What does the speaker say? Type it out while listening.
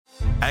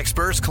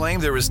Experts claim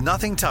there is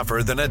nothing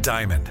tougher than a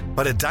diamond.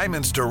 But at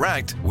Diamonds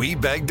Direct, we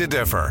beg to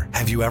differ.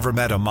 Have you ever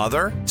met a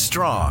mother?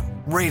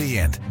 Strong,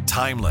 radiant,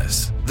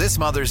 timeless. This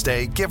Mother's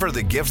Day, give her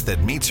the gift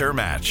that meets her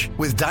match.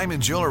 With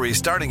diamond jewelry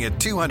starting at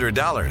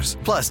 $200.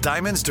 Plus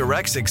Diamonds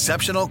Direct's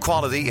exceptional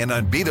quality and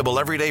unbeatable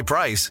everyday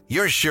price,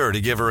 you're sure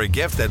to give her a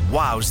gift that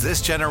wows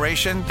this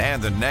generation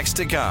and the next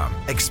to come.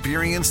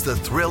 Experience the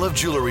thrill of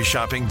jewelry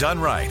shopping done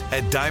right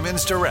at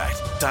Diamonds Direct.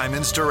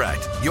 Diamonds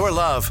Direct. Your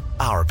love,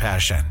 our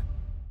passion.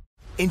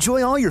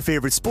 Enjoy all your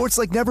favorite sports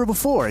like never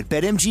before at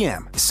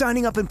BetMGM.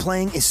 Signing up and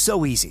playing is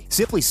so easy.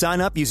 Simply sign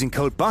up using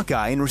code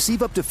Buckeye and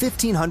receive up to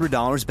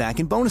 $1,500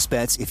 back in bonus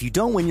bets if you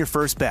don't win your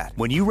first bet.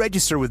 When you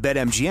register with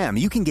BetMGM,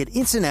 you can get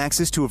instant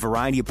access to a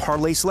variety of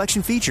parlay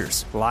selection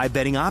features, live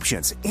betting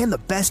options, and the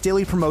best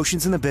daily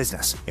promotions in the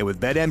business. And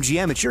with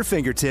BetMGM at your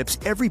fingertips,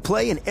 every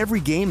play and every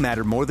game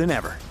matter more than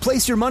ever.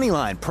 Place your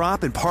moneyline,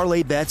 prop, and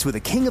parlay bets with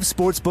the king of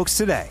sportsbooks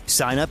today.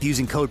 Sign up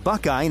using code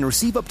Buckeye and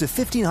receive up to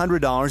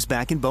 $1,500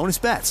 back in bonus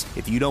bets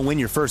if you don't win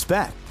your first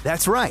bet.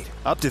 That's right,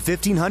 up to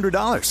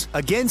 $1,500.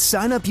 Again,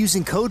 sign up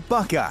using code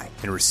Buckeye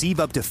and receive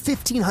up to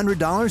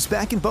 $1,500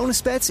 back in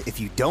bonus bets if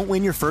you don't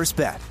win your first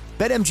bet.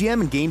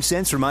 BetMGM and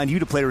GameSense remind you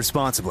to play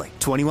responsibly.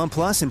 21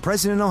 plus and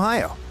present in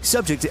Ohio.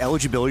 Subject to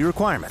eligibility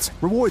requirements.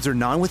 Rewards are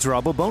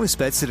non-withdrawable bonus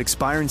bets that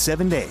expire in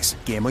 7 days.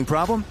 Gambling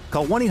problem?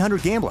 Call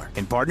 1-800-GAMBLER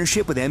in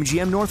partnership with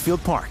MGM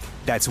Northfield Park.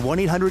 That's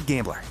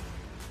 1-800-GAMBLER.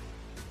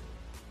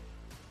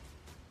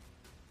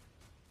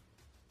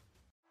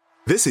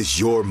 This is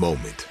your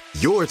moment,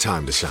 your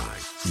time to shine,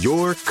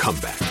 your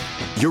comeback.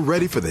 You're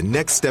ready for the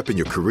next step in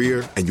your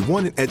career, and you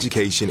want an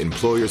education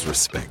employers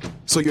respect.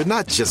 So you're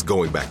not just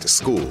going back to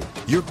school,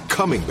 you're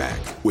coming back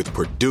with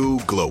Purdue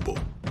Global.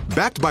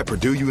 Backed by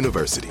Purdue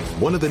University,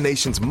 one of the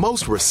nation's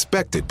most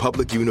respected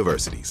public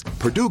universities,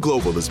 Purdue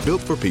Global is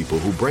built for people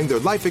who bring their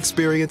life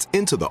experience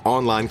into the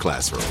online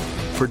classroom.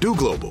 Purdue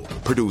Global,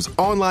 Purdue's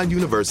online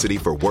university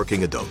for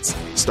working adults.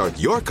 Start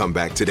your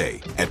comeback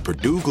today at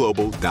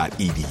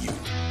purdueglobal.edu.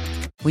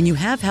 When you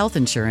have health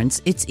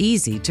insurance, it's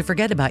easy to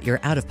forget about your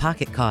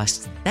out-of-pocket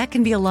costs. That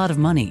can be a lot of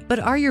money. But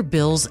are your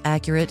bills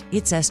accurate?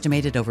 It's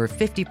estimated over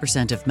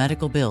 50% of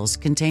medical bills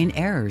contain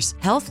errors.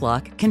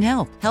 HealthLock can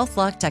help.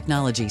 HealthLock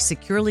technology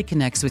securely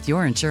connects with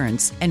your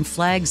insurance and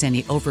flags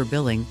any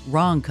overbilling,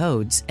 wrong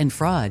codes, and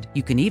fraud.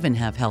 You can even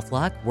have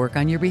HealthLock work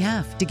on your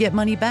behalf to get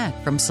money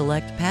back from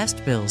select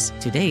past bills.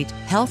 To date,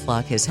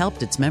 HealthLock has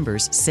helped its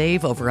members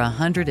save over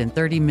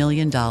 $130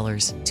 million.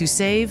 To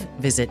save,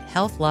 visit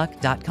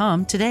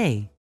healthlock.com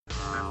today.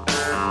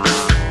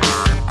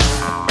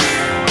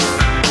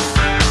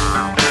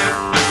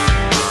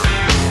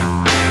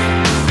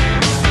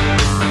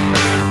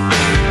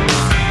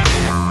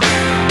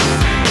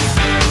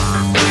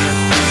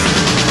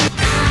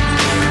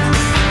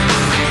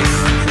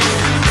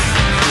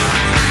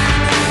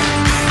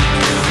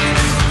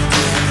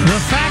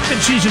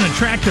 She's an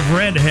attractive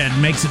redhead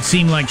makes it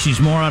seem like she's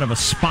more out of a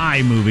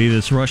spy movie,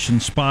 this Russian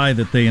spy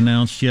that they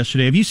announced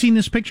yesterday. Have you seen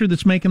this picture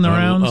that's making the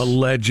rounds?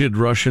 Alleged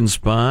Russian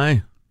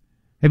spy?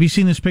 Have you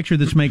seen this picture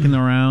that's making the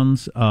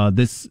rounds?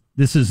 This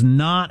is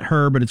not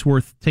her, but it's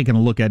worth taking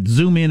a look at.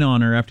 Zoom in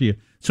on her after you.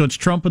 So it's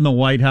Trump in the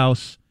White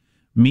House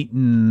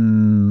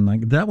meeting,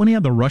 like that when he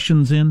had the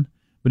Russians in,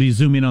 but you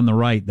zoom in on the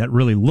right. That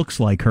really looks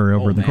like her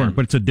over in the corner,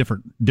 but it's a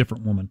different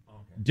woman.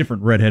 Okay.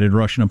 Different redheaded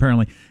Russian,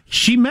 apparently.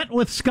 She met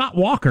with Scott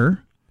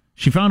Walker.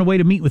 She found a way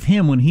to meet with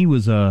him when he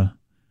was a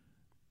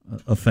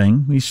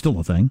thing. He's still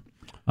a thing.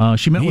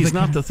 He's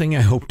not the thing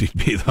I hoped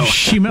he'd be, though.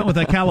 She met with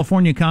a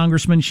California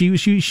congressman.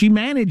 She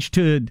managed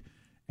to,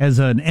 as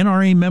an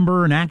NRA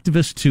member, an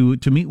activist,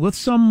 to meet with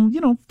some,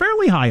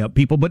 fairly high up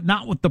people, but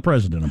not with the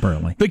president,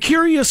 apparently. The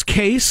curious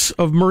case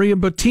of Maria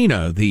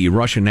Butina, the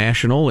Russian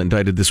national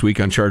indicted this week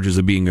on charges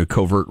of being a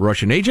covert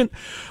Russian agent.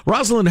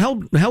 Rosalind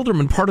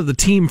Helderman, part of the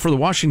team for the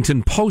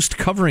Washington Post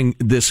covering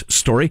this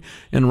story.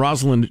 And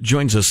Rosalind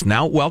joins us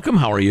now. Welcome.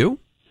 How are you?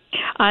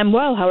 I'm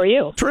well. How are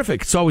you?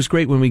 Terrific. It's always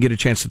great when we get a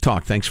chance to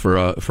talk. Thanks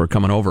for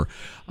coming over.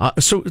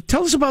 So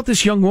tell us about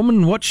this young woman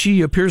and what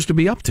she appears to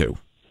be up to.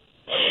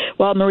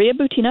 Well, Maria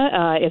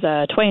Butina is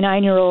a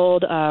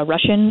 29-year-old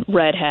Russian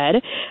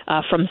redhead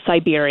from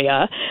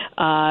Siberia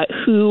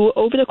who,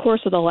 over the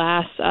course of the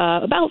last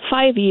about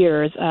 5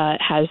 years,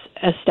 has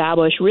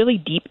established really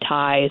deep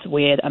ties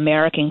with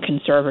American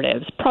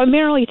conservatives,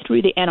 primarily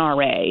through the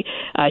NRA.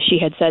 She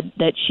had said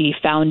that she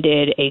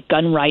founded a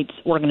gun rights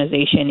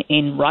organization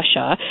in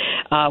Russia,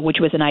 which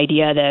was an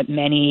idea that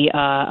many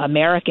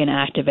American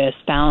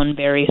activists found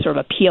very sort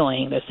of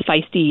appealing, this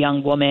feisty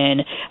young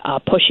woman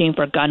pushing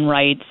for gun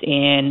rights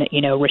in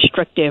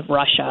restrictive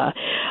Russia.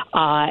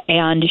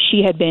 And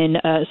she had been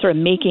sort of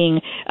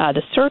making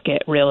the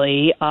circuit,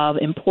 really, of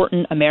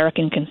important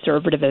American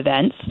conservative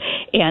events.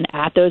 And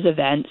at those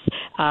events,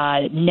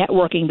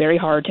 networking very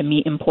hard to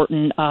meet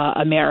important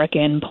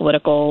American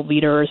political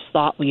leaders,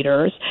 thought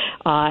leaders.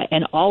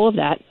 And all of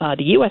that,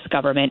 the U.S.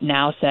 government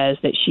now says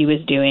that she was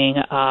doing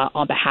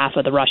on behalf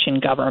of the Russian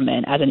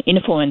government as an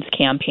influence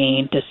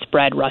campaign to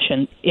spread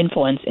Russian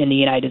influence in the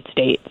United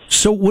States.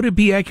 So would it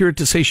be accurate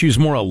to say she was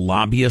more a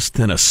lobbyist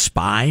than a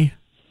spy?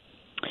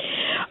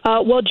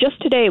 Well,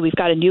 just today we've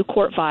got a new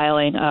court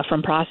filing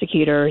from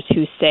prosecutors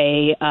who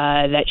say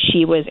that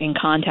she was in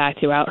contact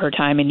throughout her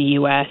time in the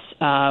U.S.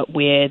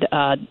 With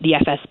the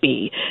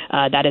FSB.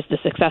 That is the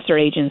successor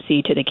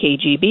agency to the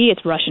KGB.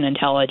 It's Russian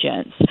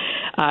intelligence.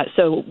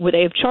 So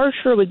they've charged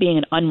her with being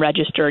an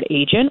unregistered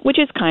agent, which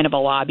is kind of a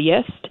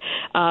lobbyist.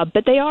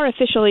 But they are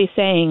officially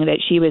saying that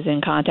she was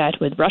in contact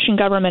with Russian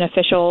government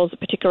officials,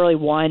 particularly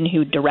one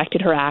who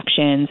directed her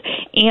actions,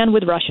 and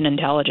with Russian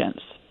intelligence.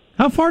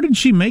 How far did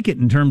she make it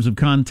in terms of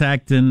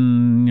contact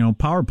and,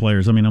 power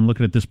players? I mean, I'm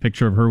looking at this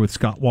picture of her with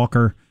Scott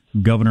Walker,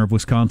 governor of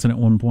Wisconsin at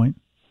one point.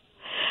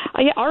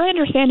 Yeah, our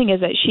understanding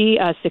is that she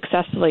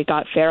successfully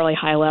got fairly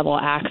high-level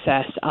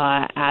access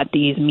at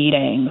these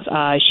meetings.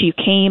 She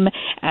came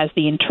as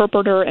the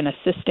interpreter and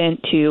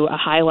assistant to a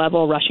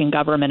high-level Russian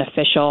government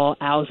official,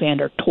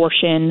 Alexander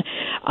Torshin,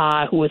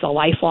 who was a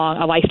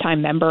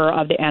lifetime member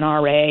of the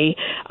NRA.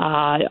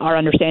 Our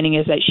understanding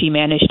is that she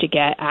managed to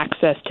get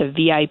access to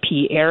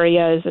VIP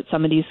areas at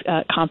some of these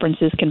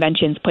conferences,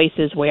 conventions,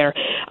 places where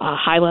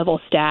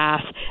high-level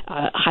staff,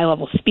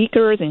 high-level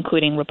speakers,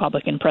 including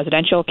Republican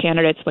presidential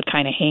candidates, would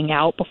kind of hang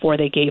out before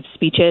they gave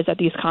speeches at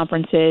these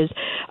conferences.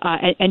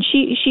 And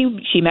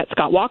she met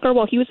Scott Walker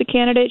while he was a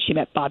candidate. She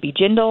met Bobby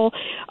Jindal,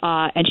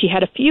 and she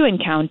had a few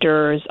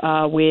encounters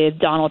with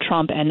Donald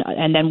Trump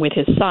and then with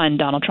his son,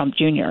 Donald Trump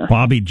Jr.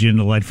 Bobby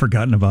Jindal, I'd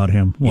forgotten about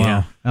him. Wow.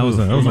 Yeah. That was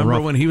a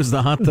rough, when he was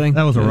the hot thing?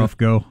 That was a rough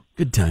go.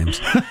 Good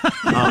times.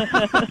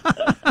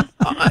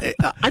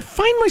 I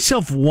find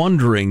myself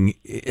wondering,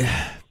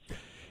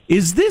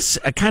 is this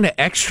a kind of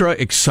extra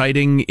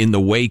exciting in the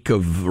wake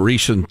of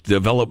recent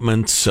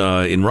developments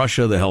in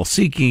Russia, the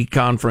Helsinki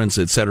conference,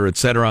 et cetera, et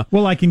cetera?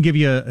 Well, I can give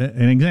you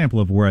an example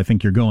of where I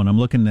think you're going. I'm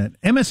looking at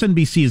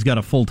MSNBC has got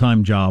a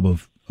full-time job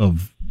of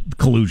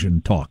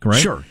collusion talk,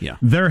 right? Sure, yeah.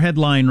 Their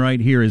headline right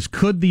here is,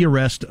 could the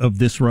arrest of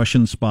this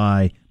Russian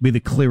spy be the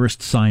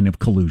clearest sign of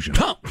collusion?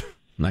 Oh,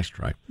 nice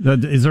try.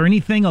 Is there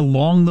anything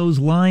along those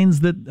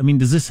lines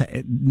does this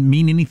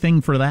mean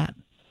anything for that?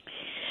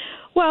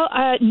 Well,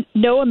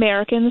 no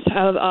Americans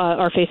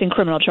are facing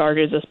criminal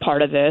charges as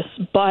part of this,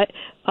 but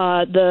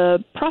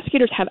the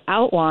prosecutors have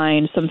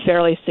outlined some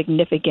fairly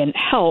significant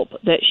help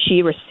that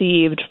she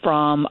received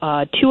from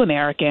two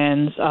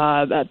Americans,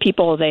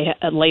 people they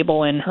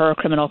label in her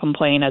criminal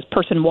complaint as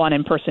Person 1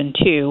 and Person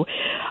 2.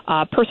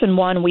 Person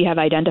 1 we have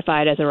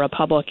identified as a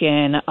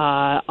Republican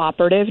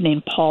operative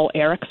named Paul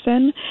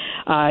Erickson.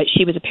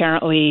 She was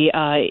apparently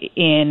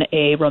in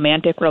a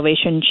romantic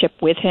relationship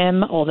with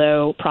him,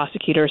 although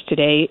prosecutors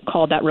today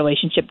called that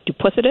relationship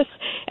duplicitous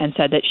and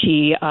said that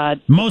she...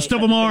 Most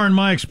of them are, in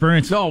my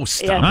experience. No,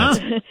 stop.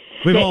 Huh?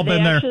 We've all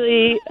been there.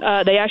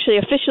 They actually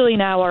officially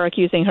now are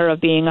accusing her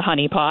of being a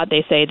honeypot.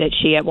 They say that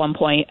she at one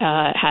point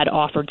had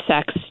offered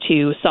sex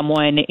to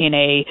someone in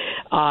a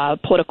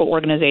political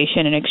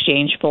organization in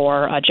exchange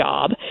for a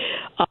job.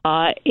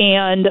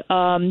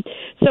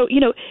 So,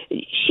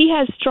 she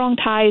has strong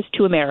ties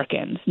to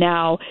Americans.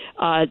 Now,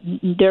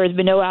 there has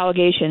been no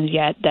allegations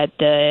yet that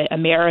the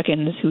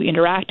Americans who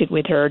interacted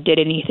with her did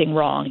anything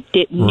wrong,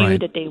 knew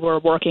that they were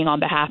working on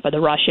behalf of the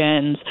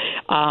Russians.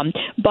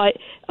 But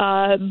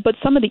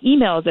some of the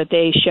emails that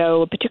they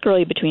show,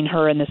 particularly between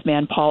her and this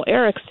man, Paul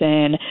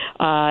Erickson,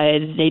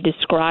 they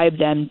describe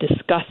them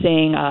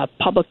discussing a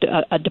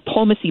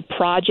diplomacy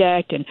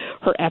project and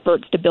her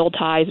efforts to build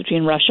ties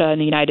between Russia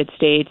and the United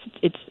States.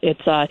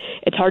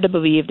 It's hard to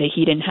believe that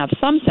he didn't have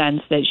some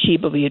sense that she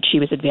believed she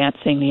was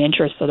advancing the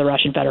interests of the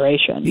Russian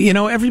Federation.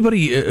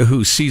 Everybody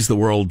who sees the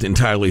world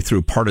entirely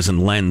through partisan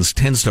lens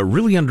tends to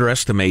really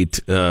underestimate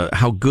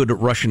how good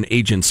Russian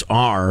agents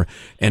are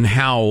and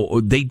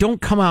how they don't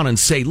come out and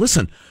say,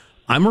 listen,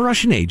 I'm a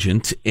Russian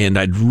agent, and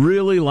I'd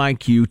really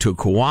like you to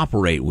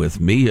cooperate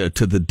with me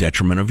to the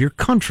detriment of your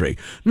country.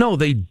 No,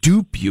 they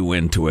dupe you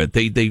into it.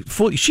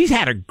 She's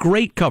had a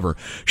great cover.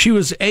 She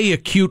was a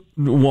cute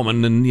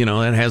woman, and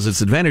that has its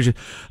advantage.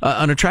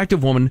 An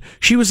attractive woman.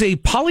 She was a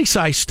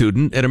poli-sci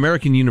student at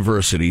American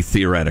University,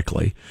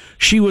 theoretically.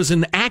 She was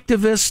an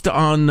activist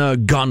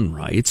on gun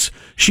rights.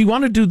 She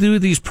wanted to do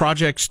these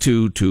projects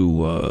to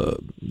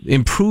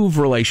improve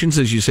relations,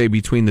 as you say,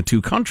 between the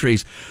two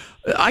countries.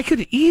 I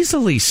could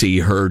easily see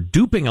her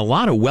duping a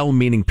lot of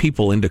well-meaning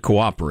people into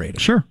cooperating.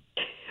 Sure.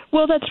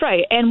 Well, that's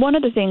right. And one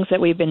of the things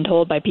that we've been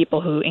told by people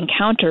who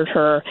encountered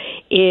her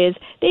is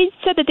they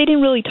said that they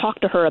didn't really talk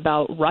to her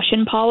about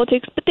Russian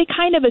politics, but they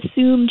kind of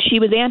assumed she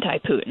was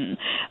anti-Putin.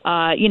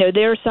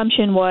 Their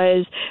assumption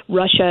was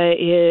Russia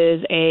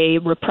is a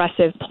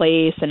repressive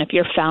place, and if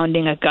you're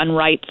founding a gun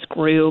rights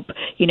group,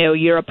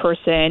 you're a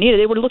person.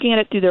 They were looking at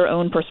it through their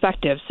own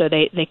perspective. So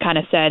they kind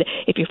of said,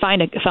 if you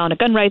found a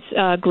gun rights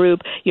group,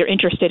 you're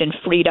interested in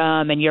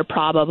freedom, and you're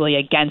probably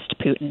against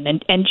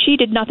Putin. And she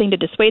did nothing to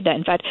dissuade that.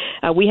 In fact,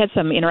 we had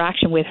some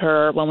interaction with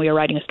her when we were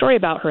writing a story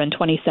about her in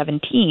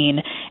 2017,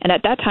 and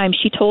at that time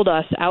she told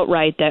us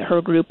outright that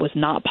her group was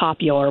not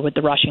popular with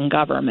the Russian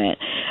government.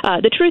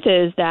 The truth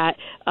is that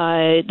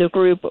the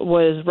group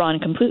was run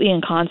completely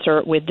in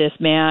concert with this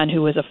man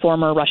who was a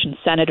former Russian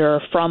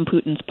senator from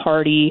Putin's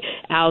party,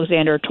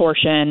 Alexander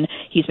Torshin.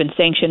 He's been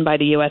sanctioned by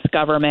the U.S.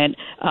 government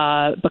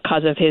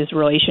because of his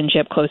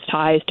relationship, close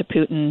ties to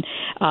Putin.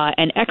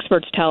 And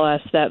experts tell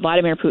us that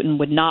Vladimir Putin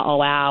would not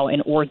allow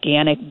an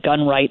organic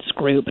gun rights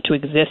group to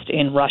exist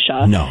in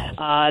Russia. No.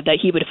 That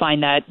he would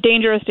find that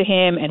dangerous to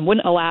him and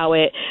wouldn't allow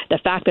it. The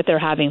fact that they're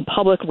having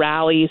public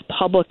rallies,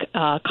 public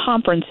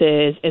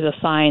conferences is a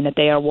sign that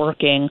they are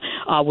working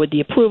with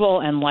the approval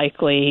and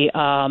likely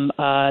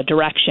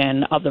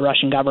direction of the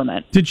Russian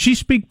government. Did she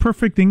speak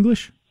perfect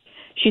English?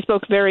 She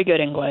spoke very good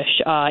English,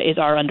 is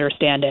our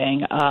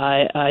understanding.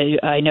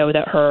 I know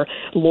that her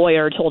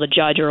lawyer told a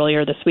judge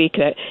earlier this week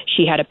that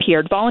she had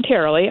appeared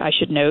voluntarily. I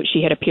should note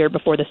she had appeared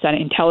before the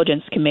Senate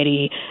Intelligence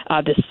Committee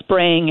this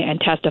spring and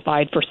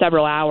testified for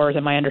several hours,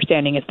 and my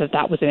understanding is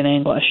that was in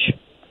English.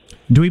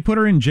 Do we put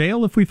her in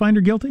jail if we find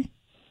her guilty?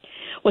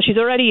 Well, she's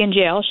already in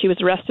jail. She was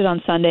arrested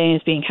on Sunday and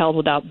is being held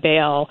without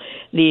bail.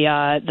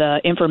 The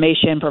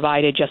information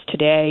provided just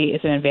today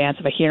is in advance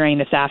of a hearing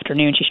this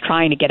afternoon. She's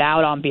trying to get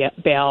out on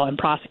bail, and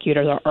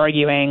prosecutors are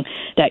arguing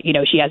that,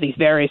 she has these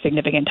very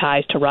significant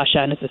ties to Russia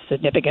and is a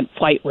significant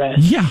flight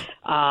risk. Yeah.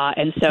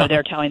 And so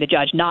they're telling the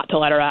judge not to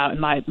let her out. And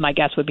my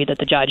guess would be that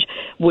the judge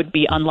would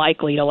be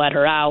unlikely to let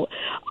her out.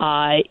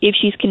 If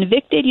she's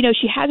convicted,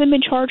 she hasn't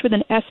been charged with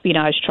an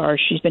espionage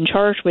charge. She's been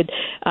charged with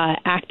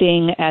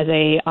acting as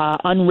a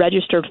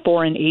unregistered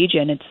foreign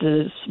agent.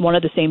 It's one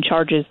of the same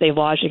charges they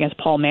lodged against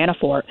Paul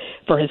Manafort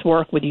for his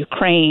work with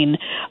Ukraine.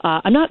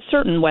 I'm not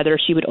certain whether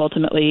she would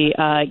ultimately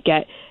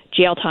get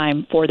jail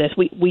time for this.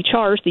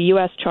 The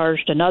U.S.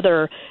 charged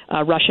another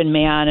Russian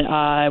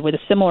man with a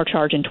similar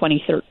charge in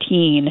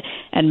 2013,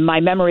 and my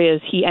memory is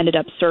he ended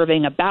up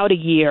serving about a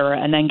year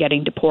and then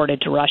getting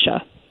deported to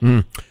Russia.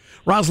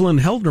 Rosalind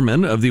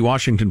Helderman of the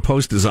Washington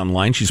Post is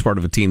online. She's part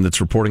of a team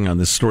that's reporting on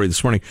this story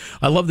this morning.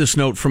 I love this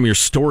note from your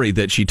story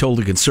that she told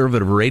a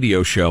conservative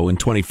radio show in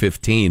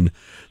 2015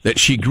 that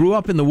she grew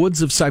up in the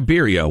woods of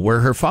Siberia, where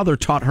her father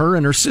taught her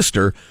and her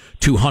sister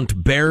to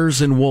hunt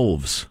bears and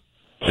wolves.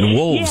 And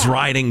wolves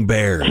riding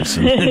bears.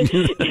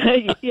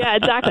 Yeah,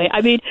 exactly.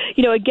 I mean,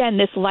 again,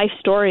 this life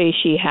story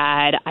she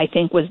had, I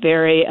think, was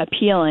very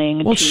appealing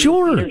to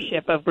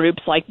leadership of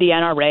groups like the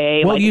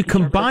NRA. Well, you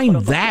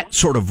combine that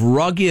sort of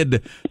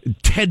rugged,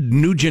 Ted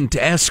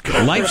Nugent-esque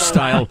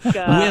lifestyle with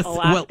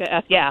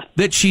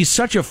that she's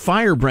such a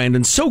firebrand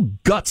and so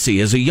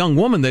gutsy as a young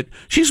woman that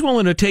she's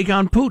willing to take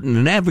on Putin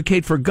and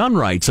advocate for gun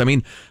rights. I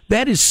mean,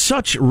 that is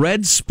such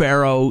Red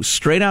Sparrow,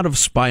 straight out of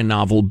spy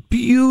novel,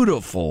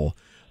 beautiful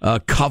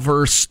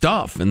cover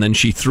stuff. And then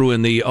she threw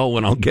in the,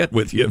 and I'll get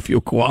with you if you'll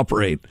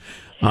cooperate,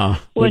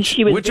 which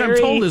I'm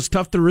told is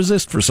tough to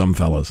resist for some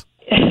fellas.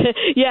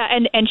 Yeah,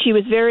 and she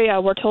was very,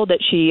 we're told that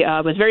she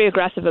was very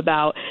aggressive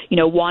about,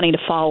 wanting to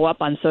follow up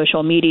on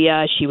social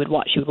media. She would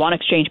want to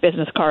exchange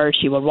business cards.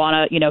 She would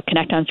want to,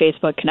 connect on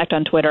Facebook, connect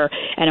on Twitter.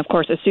 And of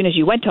course, as soon as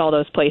you went to all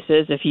those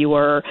places, if you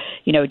were,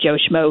 Joe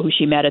Schmo, who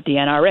she met at the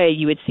NRA,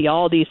 you would see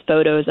all these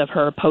photos of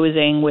her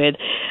posing with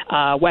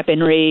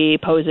weaponry,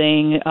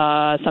 posing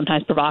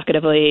sometimes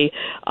provocatively.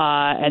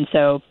 And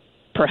so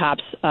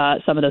perhaps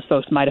some of those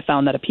folks might have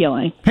found that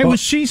appealing. Hey, was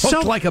she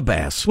like a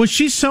bass? Was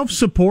she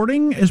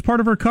self-supporting as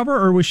part of her cover,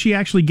 or was she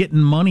actually getting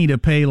money to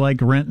pay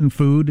like rent and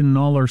food and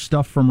all her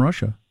stuff from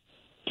Russia?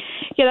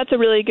 Yeah, that's a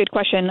really good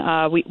question.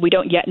 We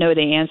don't yet know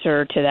the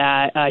answer to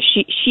that.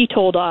 She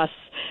told us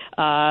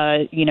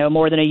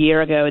more than a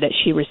year ago that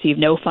she received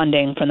no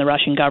funding from the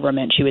Russian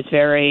government. She was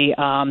very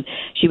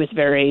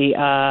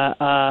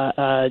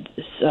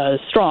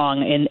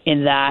strong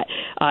in that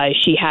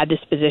she had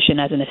this position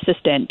as an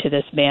assistant to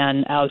this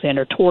man,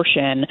 Alexander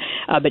Torshin,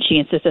 but she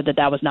insisted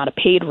that was not a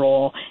paid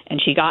role,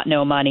 and she got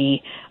no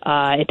money.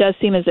 It does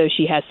seem as though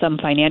she has some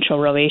financial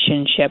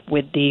relationship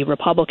with the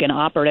Republican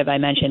operative I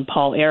mentioned,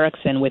 Paul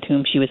Erickson, with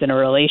whom she was in a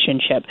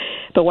relationship.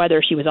 But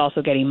whether she was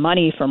also getting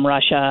money from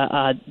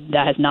Russia,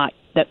 that's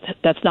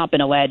not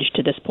been alleged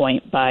to this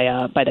point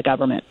by the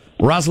government.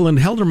 Rosalind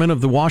Helderman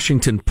of the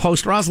Washington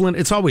Post. Rosalind,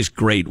 it's always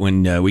great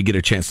when we get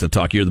a chance to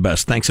talk. You're the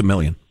best. Thanks a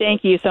million.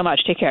 Thank you so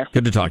much. Take care.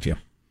 Good to talk to you.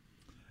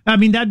 I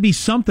mean, that'd be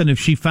something if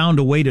she found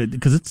a way to,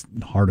 because it's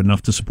hard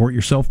enough to support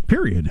yourself,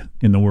 period,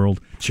 in the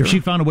world. Sure. If she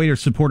found a way to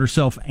support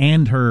herself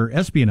and her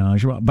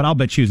espionage, but I'll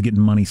bet she was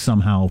getting money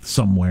somehow,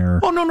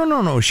 somewhere. Oh,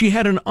 no. She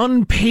had an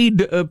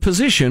unpaid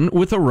position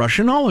with a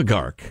Russian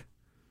oligarch.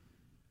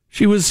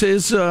 She was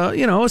his,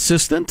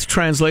 assistant,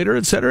 translator,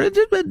 etc.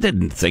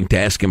 Didn't think to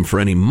ask him for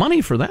any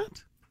money for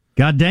that.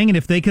 God dang it,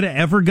 if they could have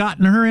ever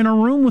gotten her in a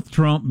room with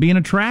Trump being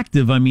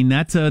attractive, I mean,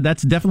 that's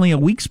definitely a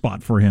weak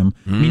spot for him.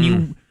 I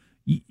mean,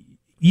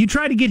 you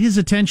try to get his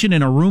attention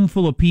in a room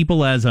full of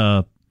people as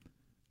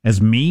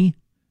me,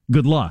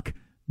 good luck.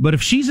 But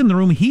if she's in the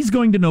room, he's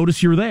going to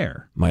notice you're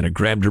there. Might have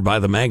grabbed her by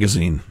the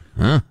magazine,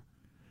 huh?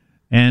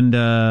 And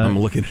I'm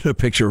looking at a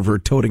picture of her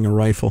toting a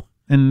rifle.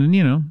 And,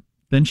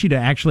 then she'd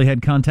have actually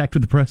had contact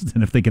with the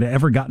president if they could have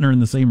ever gotten her in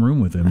the same room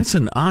with him. That's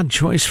an odd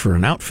choice for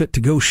an outfit to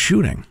go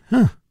shooting.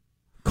 Huh.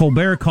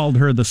 Colbert called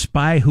her the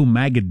spy who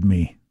magged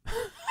me.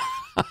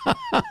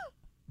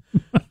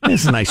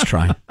 It's a nice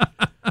try.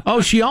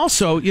 Oh, she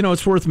also,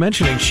 it's worth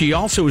mentioning, she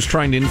also was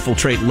trying to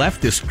infiltrate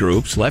lefty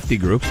groups.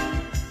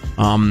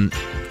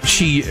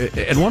 She,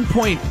 at one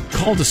point,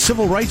 called a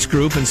civil rights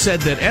group and said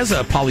that as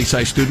a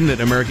poli-sci student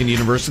at American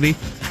University,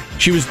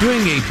 she was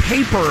doing a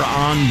paper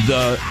on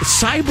the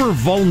cyber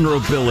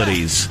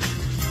vulnerabilities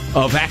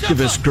of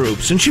activist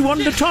groups, and she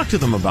wanted to talk to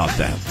them about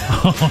that.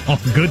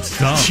 Oh, good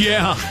stuff.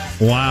 Yeah.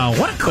 Wow,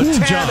 what a cool a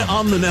tad job.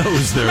 on the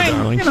nose there,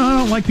 darling. I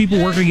don't like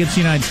people working against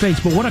the United States,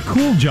 but what a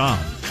cool job.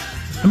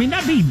 I mean,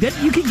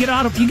 you could get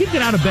out of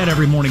bed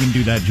every morning and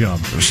do that job.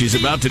 She's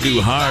about to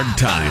do hard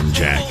time,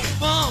 Jack,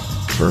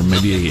 for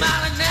maybe a year.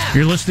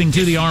 You're listening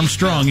to the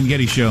Armstrong and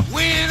Getty Show.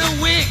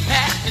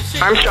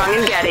 Armstrong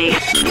and Getty,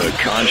 the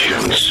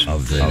conscience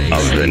of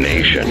the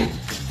nation.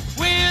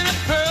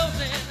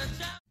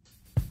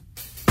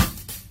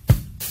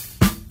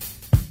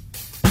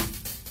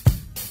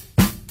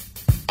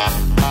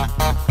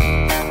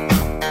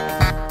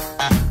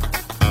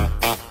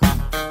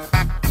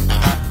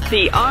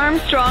 The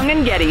Armstrong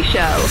and Getty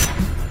Show.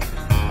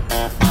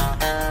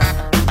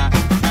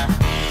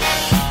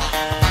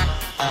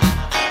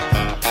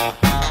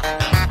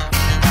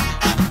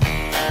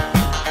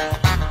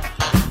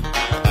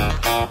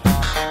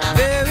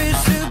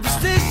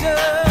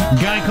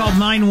 Guy called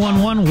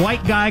 911.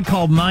 White guy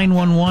called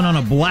 911 on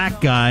a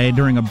black guy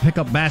during a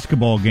pickup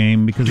basketball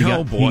game because he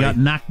got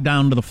knocked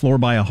down to the floor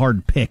by a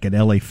hard pick at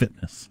LA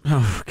Fitness.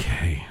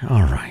 Okay,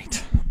 all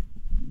right.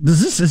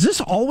 Does this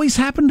always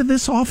happen to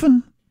this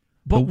often?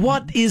 But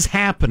what is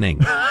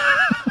happening?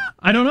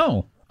 I don't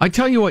know. I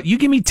tell you what, you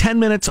give me 10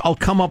 minutes, I'll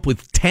come up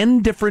with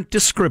 10 different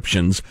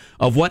descriptions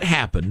of what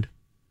happened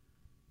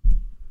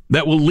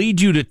that will lead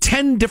you to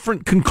 10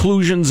 different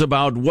conclusions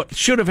about what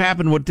should have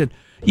happened, what did.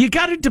 You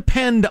got to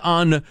depend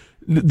on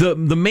the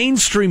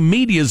mainstream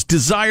media's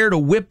desire to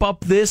whip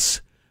up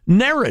this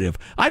narrative.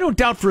 I don't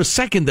doubt for a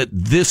second that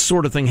this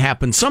sort of thing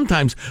happens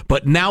sometimes,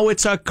 but now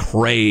it's a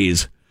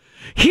craze.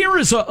 Here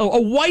is a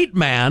white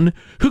man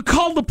who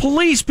called the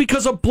police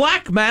because a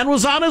black man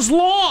was on his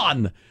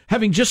lawn,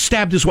 having just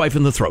stabbed his wife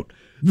in the throat.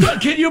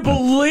 Can you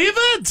believe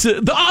it?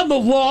 On the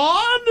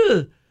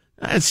lawn?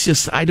 It's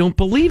just, I don't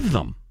believe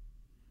them.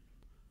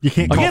 You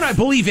can't. Again, I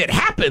believe it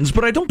happens,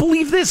 but I don't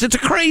believe this. It's a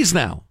craze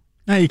now.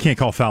 No, you can't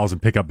call fouls and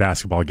pick up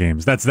basketball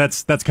games. That's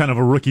kind of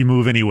a rookie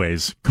move,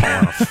 anyways.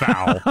 Calling a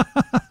foul.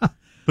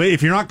 But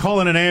if you're not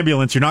calling an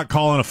ambulance, you're not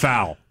calling a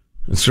foul.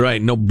 That's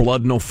right. No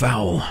blood, no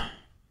foul.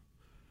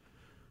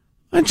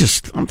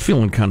 I'm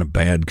feeling kind of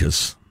bad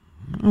because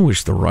I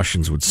wish the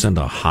Russians would send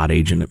a hot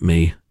agent at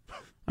me.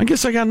 I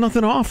guess I got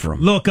nothing to offer them.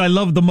 Look, I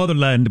love the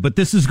motherland, but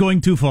this is going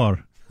too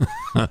far.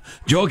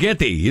 Joe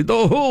Getty.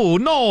 Oh,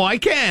 no, I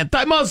can't.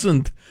 I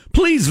mustn't.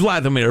 Please,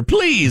 Vladimir,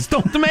 please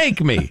don't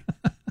make me.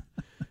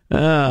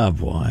 Oh,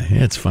 boy,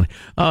 it's funny.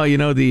 Oh,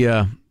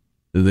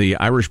 the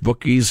Irish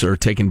bookies are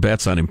taking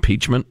bets on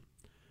impeachment.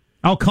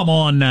 Oh, come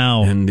on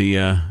now. And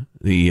the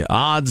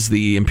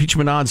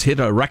impeachment odds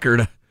hit a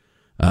record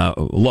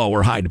low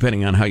or high,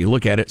 depending on how you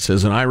look at it,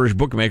 says an Irish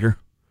bookmaker.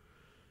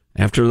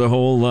 After the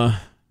whole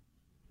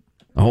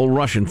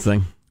Russian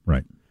thing.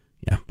 Right.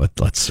 Yeah, but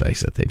let's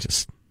face it, they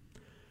just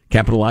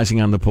capitalizing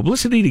on the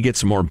publicity to get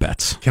some more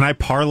bets. Can I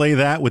parlay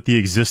that with the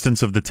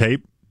existence of the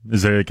tape?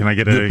 Can I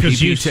get a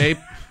PP tape?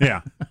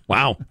 Yeah.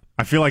 Wow.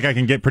 I feel like I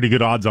can get pretty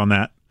good odds on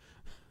that.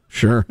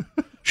 Sure.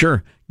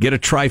 Get a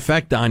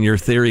trifecta on your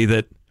theory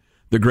that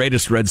the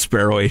greatest Red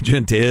Sparrow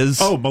agent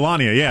is... Oh,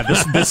 Melania, yeah.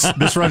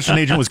 This Russian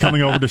agent was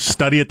coming over to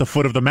study at the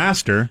foot of the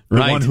master, the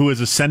one who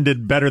has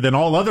ascended better than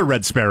all other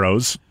Red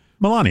Sparrows,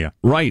 Melania.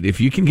 Right. If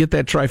you can get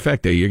that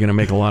trifecta, you're going to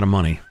make a lot of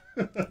money.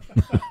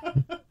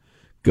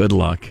 Good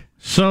luck.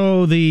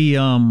 So the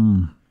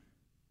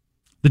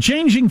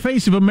changing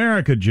face of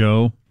America,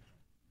 Joe.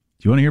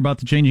 Do you want to hear about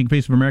the changing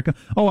face of America?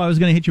 Oh, I was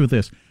going to hit you with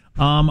this.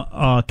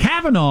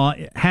 Kavanaugh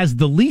has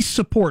the least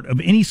support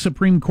of any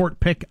Supreme Court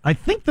pick I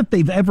think that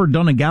they've ever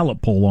done a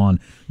Gallup poll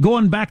on,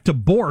 going back to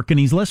Bork, and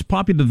he's less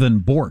popular than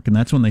Bork, and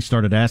that's when they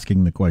started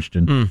asking the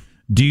question,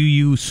 do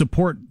you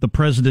support the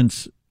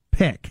president's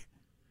pick?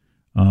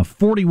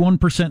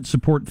 41%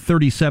 support,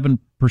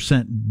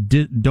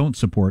 37% don't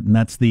support, and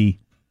that's the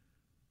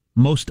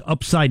most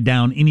upside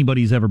down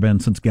anybody's ever been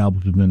since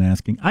Gallup has been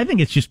asking. I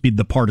think it's just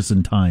the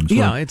partisan times.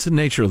 Yeah, it's the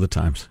nature of the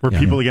times. Were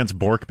people against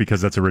Bork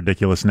because that's a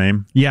ridiculous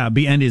name? Yeah,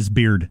 and his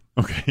beard.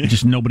 Okay.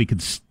 Just nobody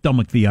could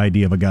stomach the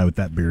idea of a guy with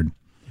that beard.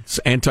 It's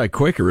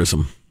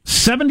anti-Quakerism.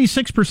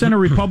 76% of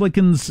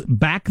Republicans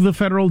back the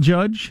federal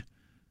judge.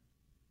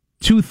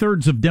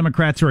 2/3 of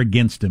Democrats are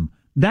against him.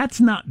 That's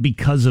not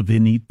because of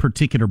any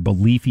particular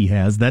belief he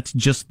has. That's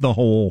just the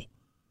whole...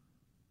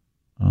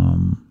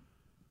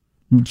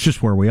 it's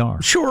just where we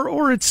are. Sure,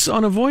 or it's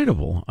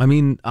unavoidable. I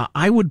mean,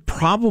 I would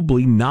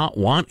probably not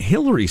want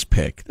Hillary's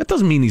pick. That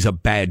doesn't mean he's a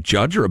bad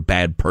judge or a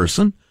bad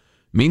person.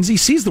 It means he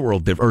sees the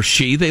world different. Or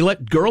she. They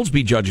let girls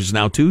be judges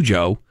now, too,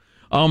 Joe.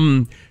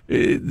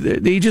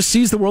 He just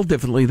sees the world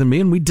differently than me,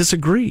 and we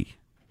disagree.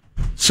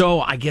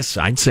 So I guess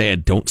I'd say I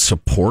don't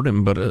support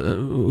him, but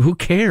who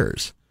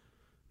cares?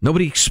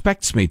 Nobody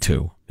expects me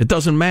to. It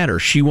doesn't matter.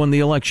 She won the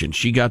election.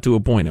 She got to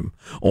appoint him.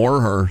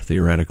 Or her,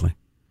 theoretically.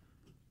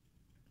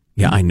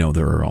 Yeah, I know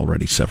there are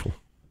already several.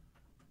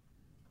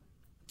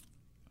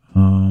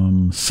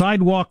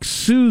 Sidewalk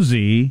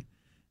Susie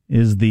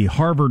is the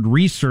Harvard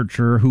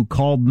researcher who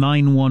called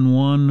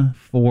 911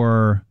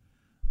 for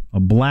a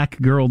black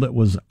girl that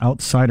was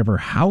outside of her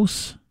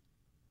house.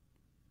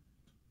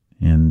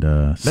 And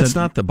that's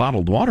not the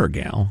bottled water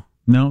gal.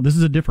 No, this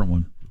is a different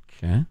one.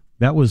 Okay.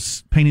 That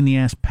was pain in the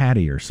ass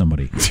Patty or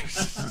somebody.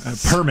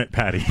 Permit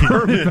Patty.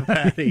 Permit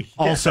Patty.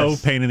 Also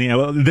pain in the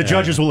ass. The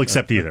judges will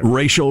accept either.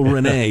 Racial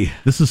Renee.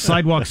 This is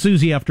Sidewalk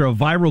Susie after a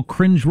viral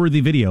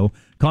cringeworthy video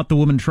caught the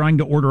woman trying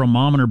to order a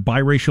mom and her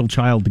biracial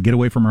child to get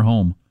away from her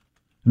home,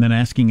 and then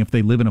asking if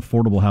they live in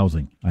affordable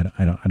housing. I don't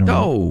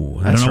know.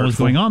 I don't know what's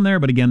going on there,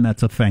 but again,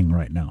 that's a thing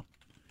right now.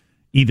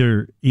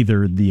 Either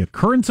the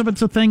occurrence of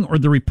it's a thing, or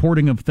the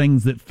reporting of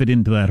things that fit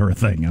into that are a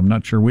thing. I'm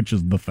not sure which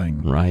is the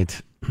thing.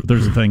 Right. But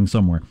there's a thing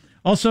somewhere.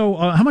 Also,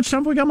 how much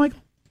time have we got,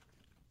 Michael?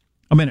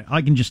 I mean,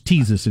 I can just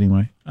tease this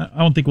anyway. I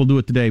don't think we'll do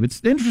it today, but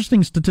it's an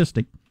interesting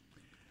statistic.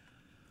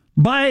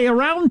 By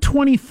around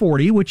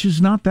 2040, which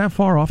is not that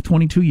far off,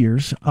 22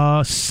 years,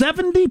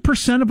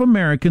 70% of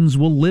Americans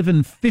will live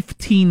in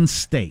 15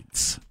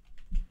 states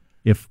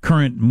if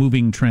current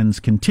moving trends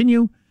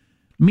continue,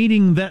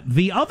 meaning that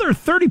the other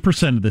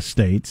 30% of the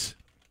states,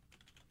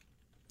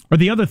 or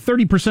the other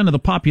 30% of the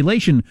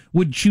population,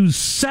 would choose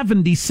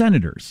 70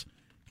 senators.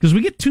 Because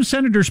we get 2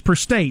 senators per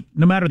state,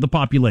 no matter the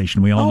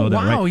population. We all know that,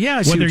 right? Oh, wow, yeah,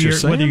 I see what you're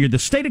saying. Whether you're the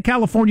state of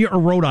California or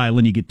Rhode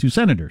Island, you get 2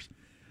 senators.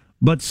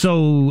 But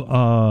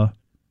so,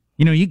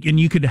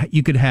 you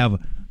could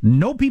have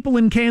no people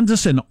in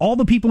Kansas and all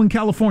the people in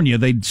California.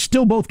 They'd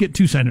still both get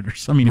 2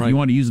 senators. I mean, if you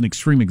want to use an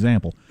extreme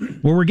example.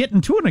 Well, we're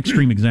getting to an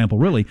extreme example,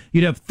 really.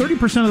 You'd have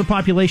 30% of the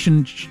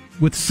population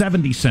with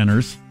 70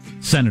 senators,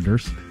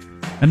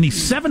 and the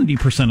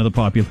 70% of the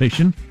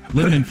population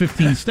living in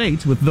 15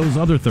 states with those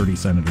other 30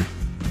 senators.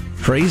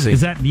 Crazy.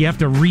 Do you have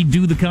to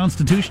redo the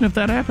Constitution if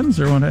that happens,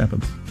 or what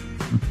happens?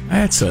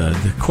 That's a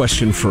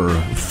question for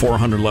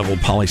 400-level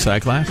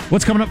poli-sci class.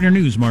 What's coming up in your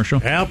news, Marshall?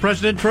 Well,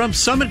 President Trump's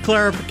summit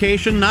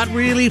clarification not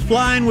really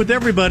flying with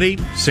everybody.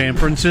 San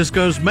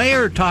Francisco's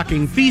mayor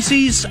talking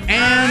feces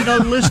and a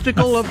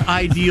listicle of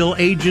ideal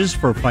ages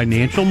for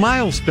financial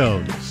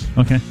milestones.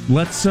 Okay,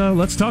 let's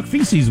talk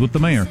feces with the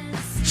mayor.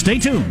 Stay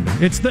tuned.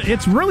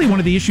 It's really one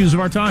of the issues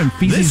of our time.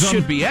 Feces this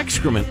should be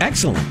excrement.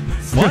 Excellent.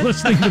 What? You're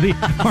listening to the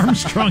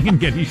Armstrong and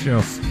Getty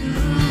Show.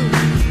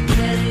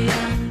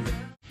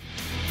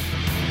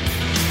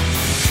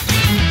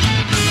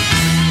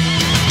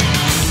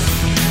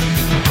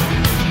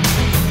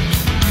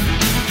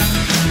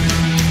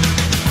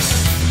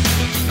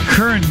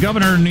 Current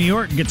governor of New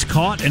York gets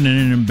caught in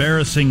an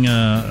embarrassing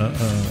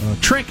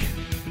trick.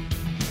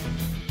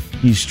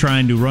 He's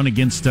trying to run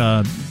against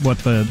the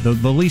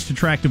least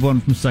attractive one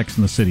from Sex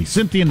and the City,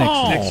 Cynthia Nixon.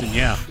 Oh, Nixon,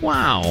 yeah.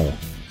 Wow.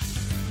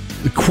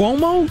 The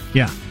Cuomo?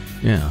 Yeah.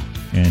 Yeah.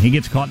 And he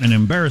gets caught in an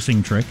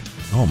embarrassing trick.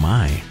 Oh,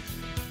 my.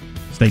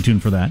 Stay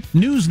tuned for that.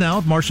 News now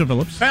with Marshall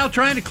Phillips. Well,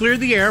 trying to clear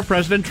the air,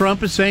 President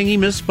Trump is saying he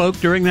misspoke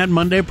during that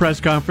Monday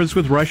press conference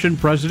with Russian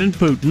President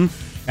Putin.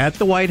 At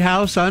the White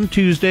House on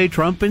Tuesday,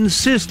 Trump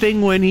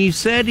insisting when he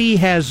said he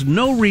has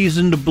no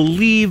reason to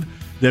believe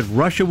that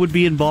Russia would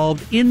be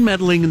involved in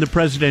meddling in the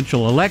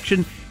presidential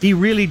election, he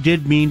really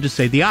did mean to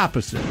say the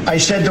opposite. I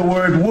said the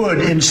word would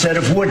instead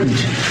of wouldn't.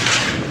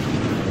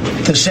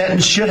 The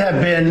sentence should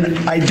have been,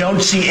 I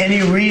don't see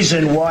any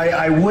reason why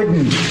I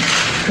wouldn't,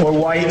 or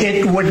why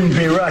it wouldn't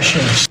be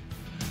Russia.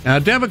 Now,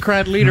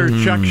 Democrat leader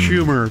Chuck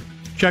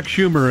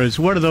Schumer is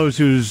one of those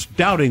who's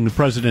doubting the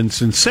president's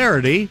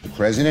sincerity. The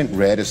president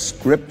read a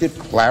scripted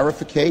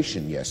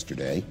clarification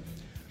yesterday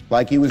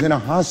like he was in a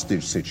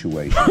hostage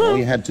situation. All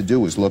you had to do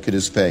was look at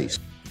his face.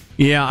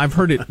 Yeah, I've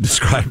heard it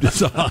described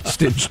as a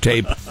hostage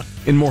tape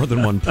in more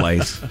than one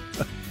place.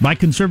 By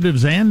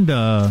conservatives and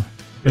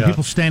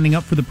people standing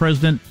up for the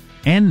president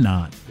and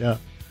not. Yeah.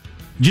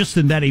 Just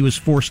in that he was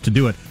forced to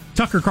do it.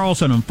 Tucker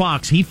Carlson on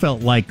Fox, he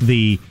felt like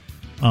the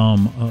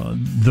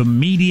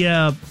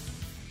media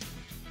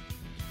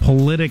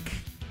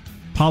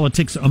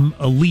politics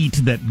elite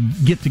that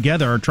get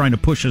together are trying to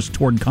push us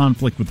toward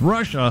conflict with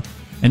Russia,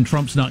 and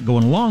Trump's not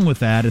going along with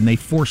that, and they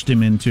forced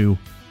him into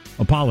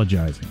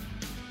apologizing.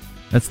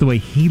 That's the way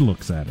he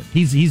looks at it.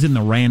 He's in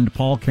the Rand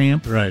Paul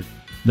camp. Right.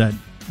 That,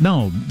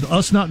 no,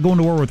 us not going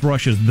to war with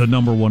Russia is the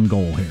number one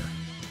goal here.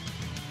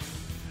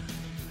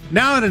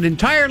 Now, in an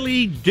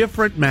entirely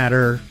different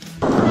matter.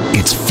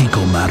 It's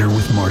Fecal Matter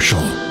with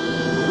Marshall.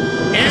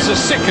 It's a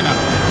sickener.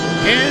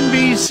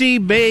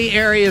 NBC Bay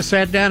Area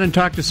sat down and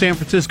talked to San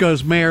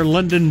Francisco's Mayor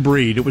London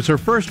Breed. It was her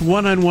first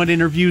one-on-one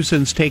interview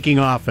since taking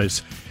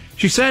office.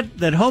 She said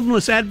that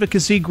homeless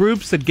advocacy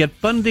groups that get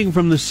funding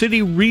from the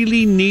city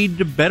really need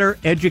to better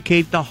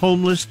educate the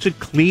homeless to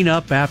clean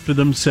up after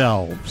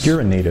themselves. You're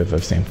a native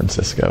of San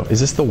Francisco. Is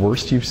this the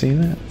worst you've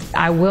seen it?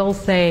 I will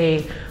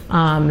say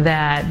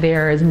that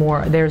there's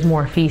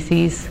more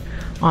feces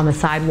on the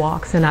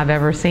sidewalks than I've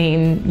ever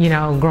seen.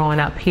 Growing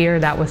up here,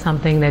 that was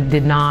something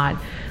that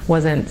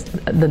wasn't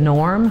the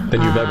norm.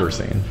 Than you've ever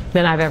seen.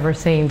 Than I've ever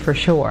seen, for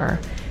sure.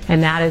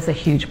 And that is a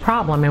huge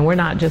problem. And we're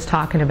not just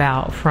talking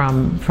about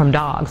from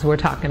dogs. We're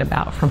talking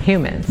about from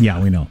humans.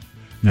 Yeah, we know.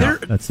 No,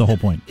 that's the whole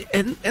point.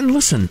 And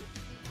listen,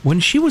 when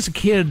she was a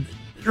kid,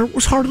 there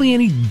was hardly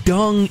any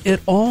dung at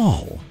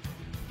all.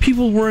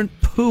 People weren't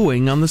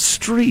pooing on the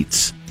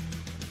streets.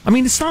 I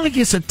mean, it's not like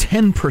it's a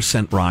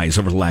 10% rise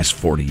over the last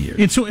 40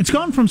 years. It's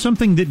gone from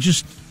something that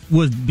just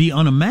would be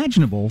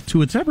unimaginable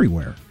to it's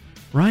everywhere.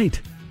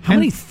 Right. How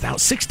many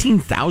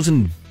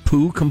 16,000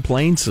 poo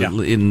complaints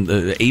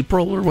in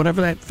April or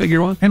whatever that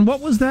figure was? And what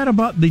was that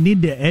about? They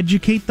need to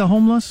educate the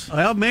homeless?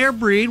 Well, Mayor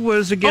Breed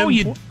was again... Oh,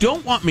 you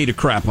don't want me to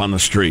crap on the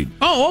street.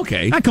 Oh,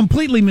 okay. I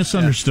completely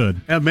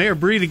misunderstood. Yeah. Mayor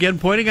Breed again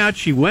pointing out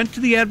she went to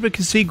the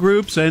advocacy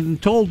groups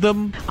and told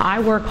them... I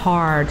work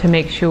hard to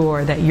make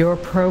sure that your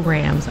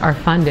programs are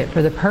funded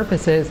for the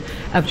purposes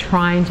of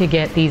trying to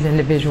get these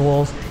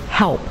individuals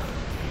help.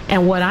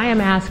 And what I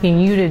am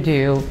asking you to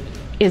do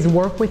is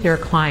work with your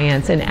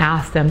clients and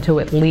ask them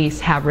to at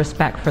least have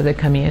respect for the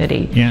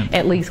community,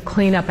 at least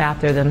clean up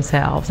after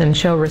themselves and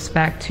show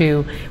respect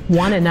to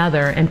one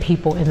another and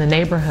people in the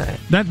neighborhood.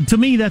 That, to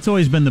me, that's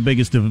always been the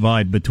biggest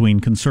divide between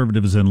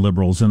conservatives and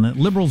liberals, and that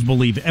liberals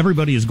believe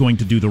everybody is going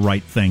to do the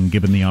right thing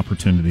given the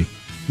opportunity.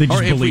 They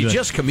just believe that.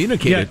 Just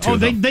communicate it to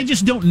them. They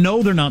just don't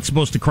know they're not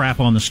supposed to crap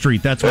on the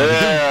street. That's why they do.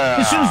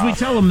 As soon as we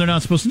tell them they're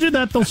not supposed to do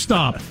that, they'll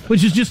stop,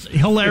 which is just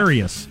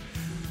hilarious.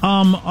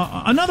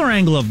 Another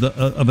angle of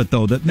it,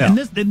 though, and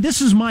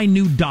this is my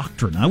new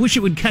doctrine. I wish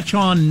it would catch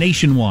on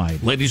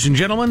nationwide. Ladies and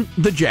gentlemen,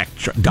 the Jack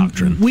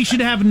Doctrine. We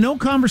should have no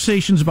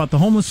conversations about the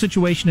homeless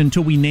situation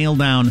until we nail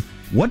down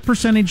what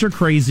percentage are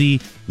crazy,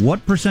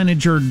 what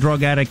percentage are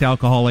drug addict,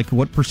 alcoholic,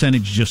 what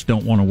percentage just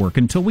don't want to work.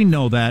 Until we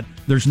know that,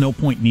 there's no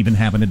point in even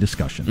having a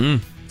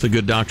discussion. It's a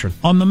good doctrine.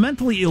 On the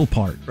mentally ill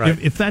part,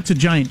 if that's a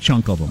giant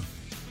chunk of them,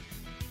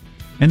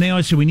 and they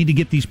always say we need to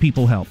get these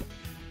people help.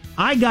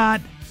 I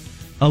got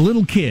a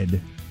little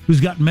kid who's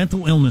got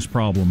mental illness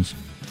problems.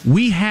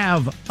 We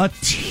have a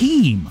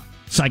team,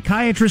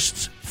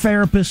 psychiatrists,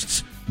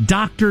 therapists,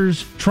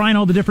 doctors, trying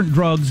all the different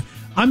drugs.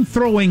 I'm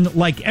throwing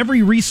like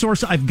every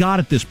resource I've got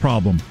at this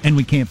problem, and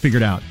we can't figure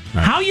it out.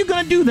 Right. How are you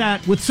going to do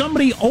that with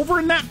somebody over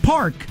in that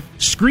park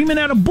screaming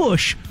at a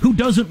bush who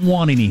doesn't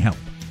want any help?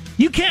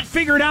 You can't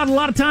figure it out a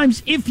lot of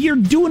times if you're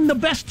doing the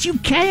best you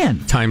can.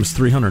 Times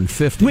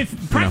 350.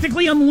 With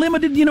practically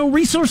unlimited,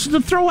 resources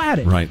to throw at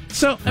it. Right.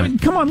 So, I mean,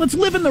 come on, let's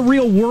live in the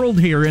real world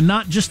here and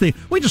not just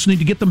we just need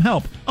to get them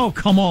help. Oh,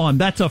 come on.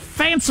 That's a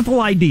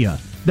fanciful idea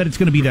that it's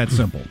going to be that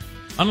simple.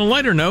 On a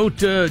lighter note,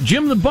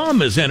 Jim the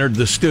Bum has entered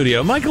the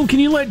studio. Michael,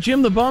 can you let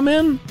Jim the Bum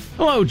in?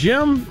 Hello,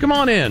 Jim. Come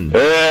on in.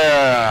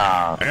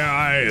 Yeah,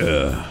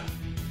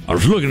 I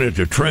was looking at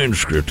the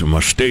transcript of my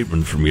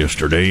statement from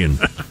yesterday, and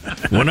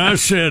when I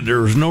said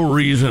there was no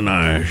reason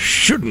I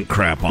shouldn't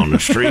crap on the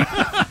street,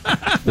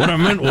 what I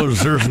meant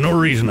was there's no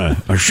reason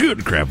I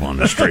should crap on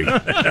the street.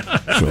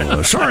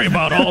 So sorry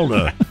about all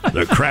the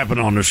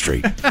crapping on the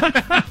street.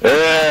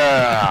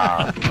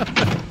 Yeah.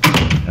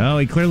 Oh,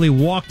 he clearly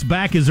walked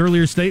back his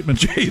earlier statement.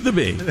 Jay the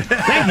Bee.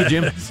 Thank you,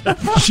 Jim.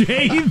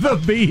 Jay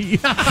the Bee.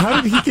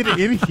 How did he get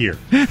in here?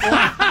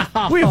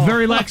 We have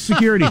very lax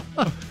security.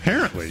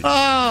 Apparently.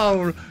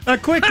 Oh, a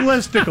quick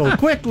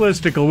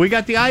listicle. We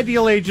got the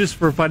ideal ages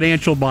for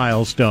financial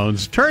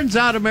milestones. Turns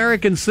out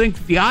Americans think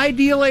that the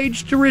ideal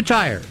age to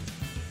retire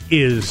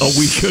is... A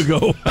week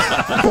ago.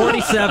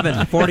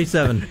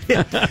 47.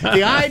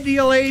 The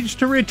ideal age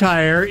to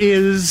retire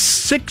is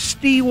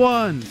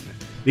 61.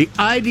 The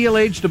ideal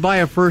age to buy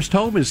a first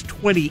home is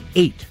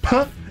 28.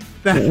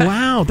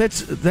 Wow,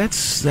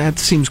 that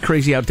seems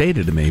crazy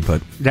outdated to me,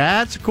 but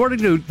that's according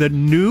to the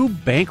new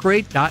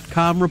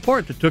Bankrate.com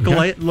report that took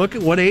a look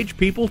at what age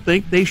people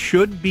think they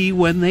should be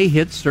when they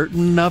hit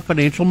certain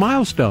financial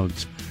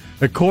milestones.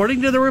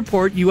 According to the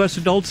report, U.S.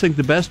 adults think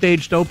the best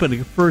age to open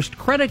a first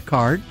credit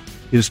card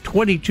is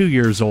 22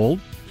 years old,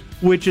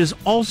 which is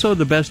also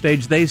the best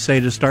age, they say,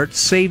 to start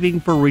saving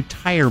for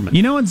retirement.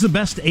 You know what's the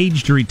best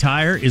age to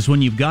retire is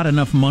when you've got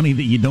enough money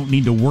that you don't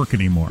need to work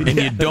anymore. And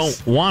you don't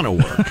want to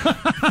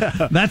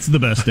work. That's the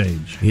best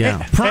age.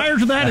 Yeah. Prior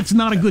to that, it's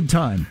not a good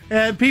time.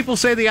 And people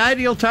say the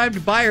ideal time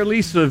to buy or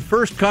lease the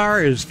first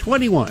car is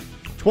 21.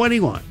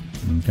 21.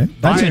 Okay.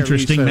 That's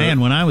interesting, man.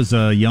 When I was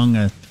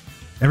young,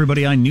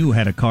 everybody I knew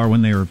had a car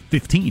when they were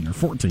 15 or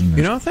 14.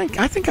 I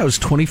think I was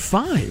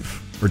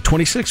 25. Or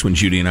 26 when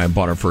Judy and I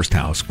bought our first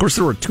house. Of course,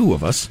 there were two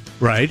of us.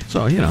 Right.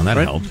 So, that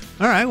helped.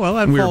 All right,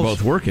 well, we were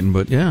both working,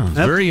 but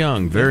very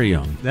young.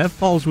 That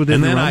falls within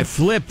And then I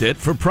flipped it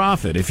for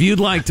profit. If you'd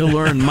like to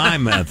learn my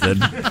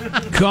method,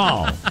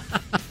 call.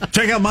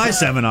 Check out my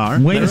seminar.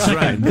 Wait a second.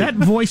 Right. That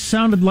voice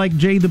sounded like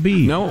Jay the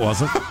Bee. No, it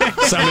wasn't.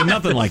 Sounded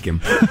nothing like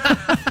him.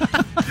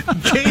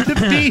 Jay the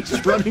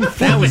Bee's running.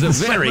 That was a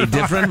very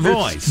different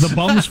voice. The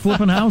bums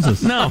flipping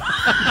houses. No.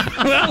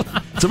 Well,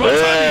 It's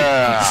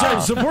about time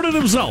he supported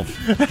himself.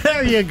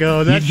 There you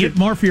go. You'd get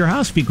more for your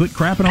house if you quit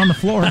crapping on the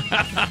floor.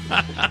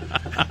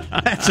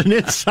 That's an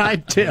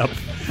inside tip.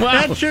 Well,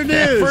 that's your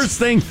news. First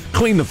thing,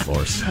 clean the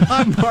floors.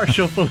 I'm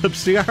Marshall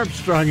Phillips, the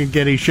Armstrong and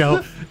Getty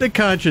Show, the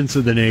conscience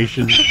of the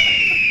nation.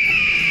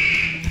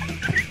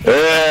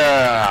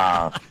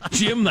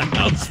 Jim the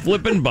house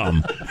flipping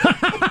bum.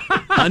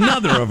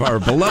 Another of our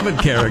beloved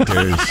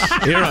characters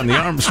here on the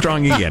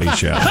Armstrong and Getty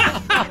Show.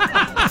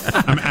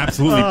 I'm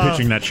absolutely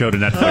pitching that show to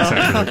Netflix,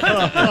 actually.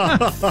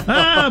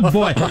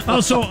 Boy.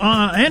 Also,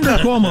 Andrew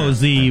Cuomo is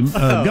the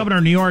governor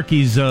of New York.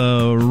 He's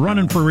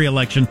running for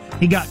re-election.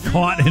 He got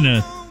caught in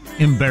an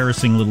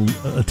embarrassing little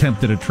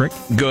attempt at a trick.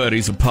 Good,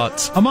 he's a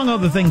putz. Among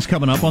other things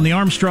coming up on the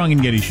Armstrong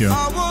and Getty Show.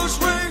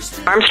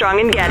 Armstrong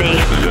and Getty.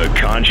 The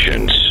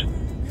conscience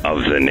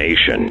of the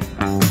nation.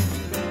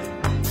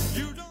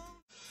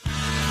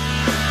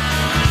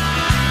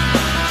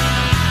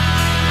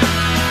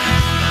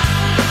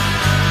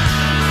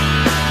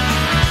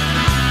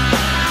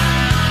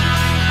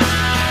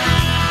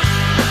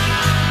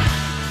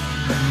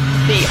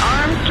 The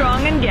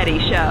Armstrong and Getty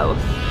Show.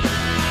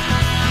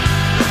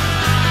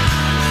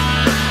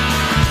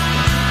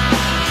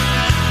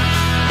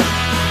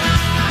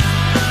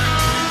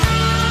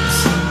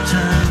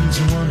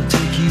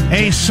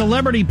 A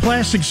celebrity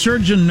plastic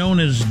surgeon known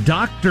as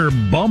Dr.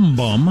 Bum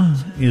Bum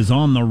is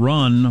on the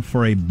run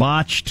for a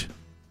botched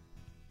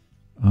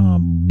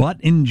butt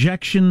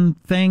injection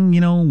thing.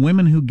 You know,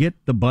 women who get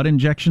the butt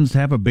injections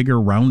have a bigger,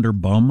 rounder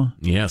bum.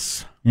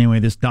 Yes. Anyway,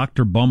 this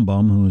Dr. Bum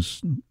Bum,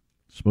 who's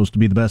supposed to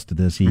be the best at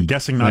this. I'm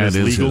guessing not his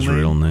legal his name.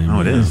 Real name.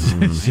 Oh, it is.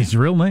 It's his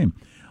real name.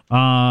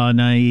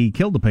 Now, he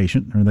killed the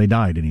patient, or they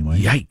died anyway.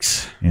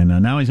 Yikes. And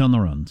now he's on the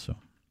run, so.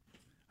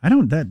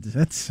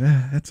 That's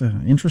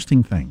an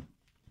interesting thing.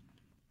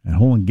 That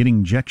whole getting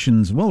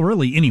injections, well,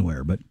 really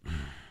anywhere, but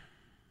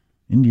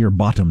into your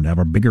bottom to have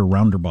a bigger,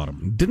 rounder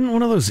bottom. Didn't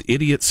one of those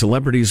idiot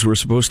celebrities we're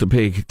supposed to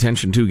pay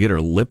attention to get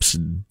her lips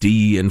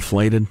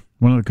de-inflated?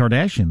 One of the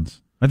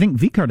Kardashians. I think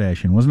the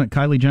Kardashian. Wasn't it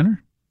Kylie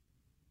Jenner?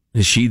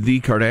 Is she the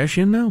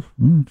Kardashian now?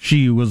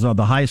 She was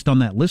the highest on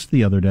that list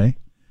the other day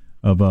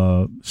of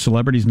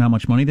celebrities and how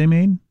much money they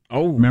made.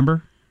 Oh.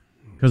 Remember?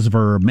 Because of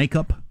her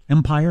makeup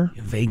empire.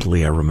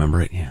 Vaguely, I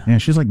remember it, yeah. Yeah,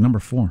 she's like number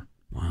 4.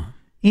 Wow.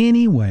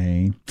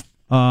 Anyway,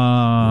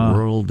 the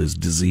world is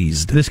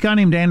diseased. This guy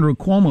named Andrew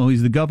Cuomo,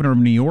 he's the governor of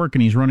New York,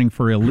 and he's running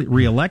for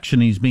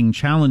re-election. He's being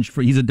challenged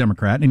he's a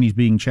Democrat, and he's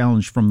being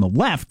challenged from the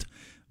left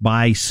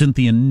by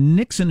Cynthia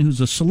Nixon, who's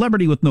a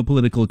celebrity with no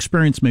political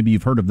experience. Maybe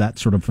you've heard of that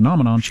sort of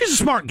phenomenon. She's a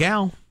smart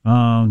gal.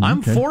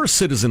 I'm for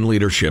citizen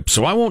leadership,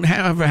 so I won't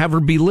have her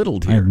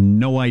belittled here. I have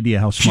no idea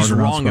how smart she's or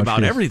wrong smart about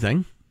she is.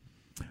 everything.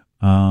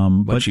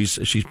 But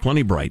she's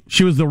plenty bright.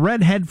 She was the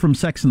redhead from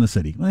Sex and the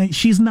City.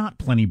 She's not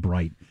plenty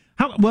bright.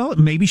 Well,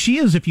 maybe she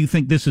is if you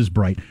think this is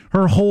bright.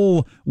 Her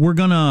whole, we're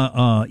going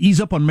to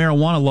ease up on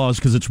marijuana laws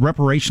because it's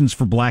reparations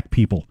for black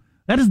people.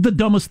 That is the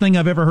dumbest thing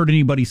I've ever heard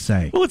anybody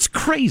say. Well, it's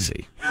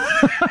crazy.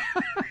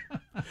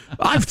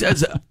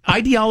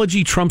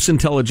 Ideology trumps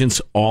intelligence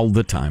all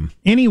the time.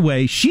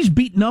 Anyway, she's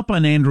beaten up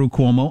on Andrew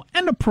Cuomo,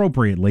 and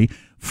appropriately,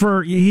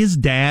 for his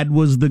dad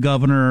was the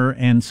governor,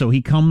 and so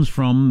he comes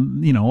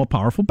from, a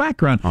powerful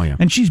background. Oh, yeah.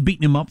 And she's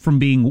beating him up for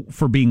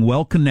being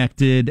well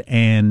connected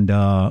and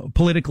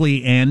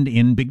politically and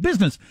in big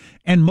business.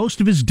 And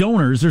most of his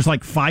donors, there's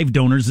like 5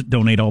 donors that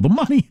donate all the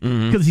money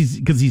because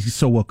he's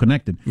so well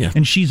connected. Yeah.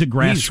 And she's a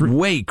grassroots. He's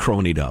way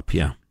cronied up,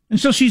 yeah. And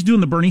so she's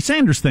doing the Bernie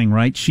Sanders thing,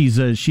 right?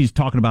 She's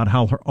talking about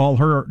how all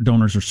her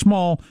donors are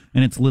small,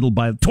 and it's little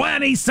by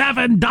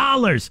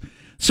 $27.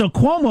 So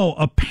Cuomo,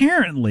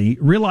 apparently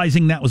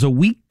realizing that was a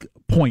weak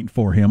point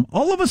for him,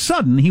 all of a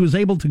sudden he was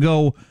able to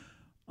go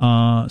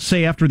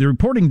say after the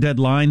reporting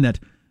deadline that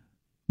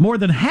more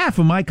than half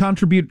of my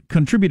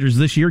contributors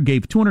this year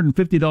gave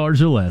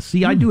 $250 or less.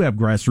 See, I do have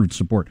grassroots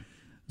support.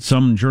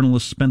 Some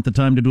journalists spent the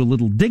time to do a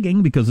little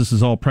digging because this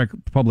is all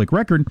public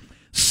record.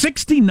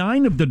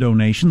 69 of the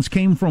donations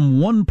came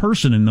from one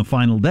person in the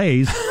final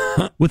days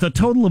with a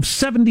total of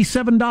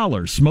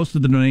 $77. Most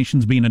of the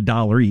donations being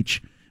 $1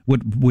 each,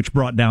 which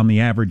brought down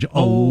the average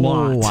a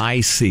lot. Oh,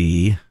 I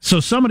see. So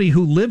somebody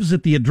who lives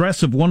at the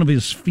address of one of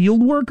his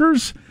field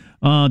workers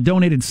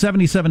donated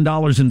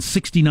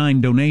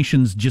 $77.69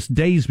 donations just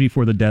days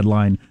before the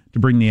deadline to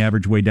bring the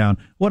average way down.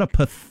 What a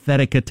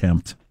pathetic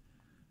attempt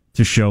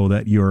to show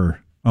that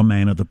you're a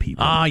man of the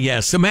people. Ah,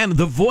 yes,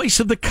 the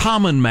voice of the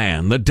common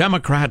man, the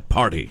Democrat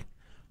Party.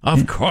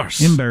 Of course.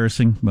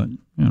 Embarrassing, but,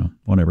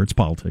 whatever. It's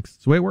politics.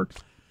 It's the way it works.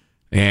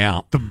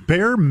 Yeah. The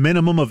bare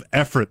minimum of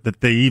effort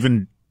that they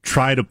even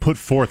try to put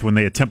forth when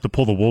they attempt to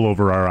pull the wool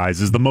over our eyes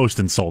is the most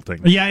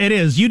insulting. Yeah, it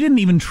is. You didn't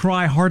even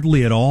try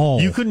hardly at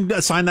all. You couldn't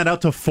assign that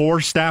out to 4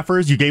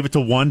 staffers. You gave it to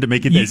 1 to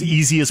make it as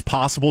easy as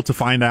possible to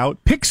find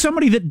out. Pick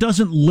somebody that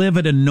doesn't live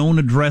at a known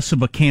address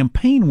of a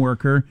campaign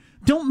worker.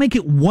 Don't make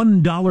it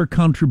 $1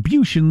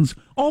 contributions,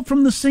 all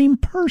from the same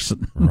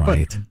person.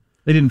 Right.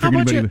 They didn't figure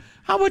anybody.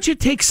 How about you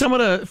take some of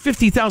the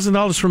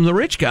 $50,000 from the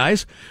rich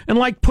guys and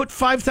put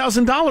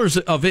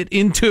 $5,000 of it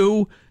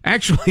into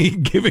actually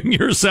giving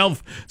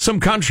yourself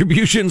some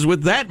contributions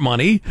with that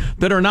money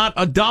that are not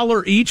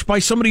 $1 each by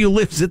somebody who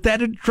lives at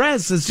that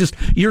address. It's just,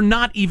 you're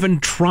not even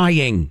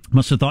trying.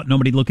 Must have thought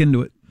nobody'd look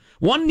into it.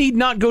 One need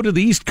not go to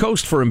the East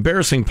Coast for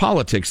embarrassing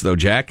politics, though,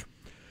 Jack.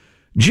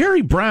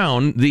 Jerry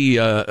Brown, the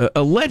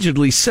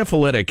allegedly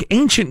syphilitic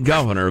ancient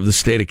governor of the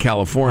state of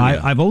California.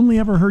 I've only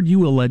ever heard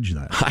you allege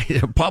that.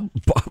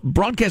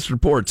 Broadcast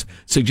reports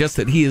suggest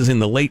that he is in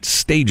the late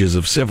stages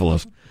of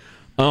syphilis.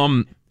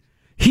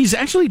 He's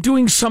actually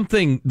doing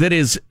something that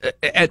is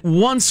at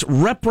once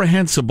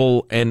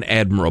reprehensible and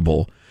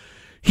admirable.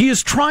 He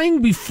is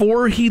trying,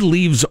 before he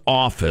leaves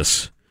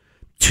office,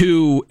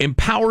 to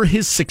empower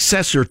his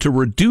successor to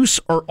reduce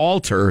or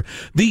alter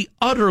the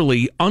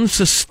utterly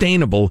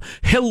unsustainable,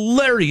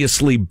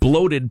 hilariously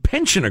bloated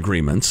pension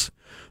agreements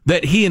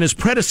that he and his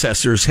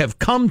predecessors have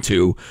come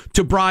to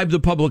bribe the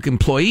public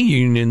employee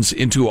unions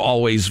into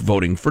always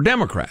voting for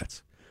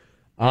Democrats.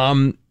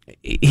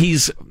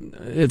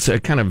 It's a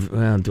kind of,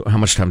 how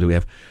much time do we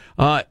have?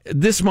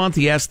 This month,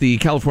 he asked the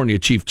California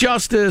Chief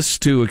Justice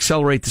to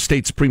accelerate the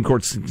state Supreme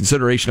Court's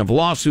consideration of a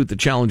lawsuit that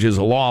challenges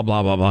a law,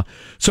 blah, blah, blah.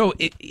 So,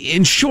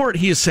 in short,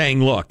 he is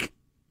saying, look,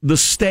 the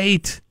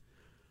state,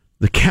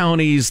 the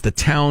counties, the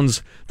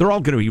towns, they're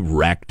all going to be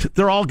wrecked.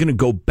 They're all going to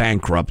go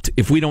bankrupt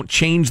if we don't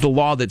change the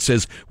law that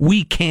says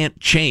we can't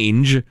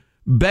change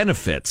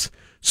benefits.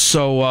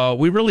 So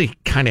we really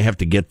kind of have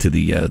to get to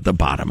the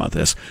bottom of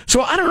this.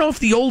 So I don't know if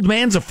the old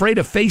man's afraid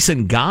of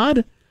facing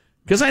God.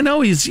 Because I know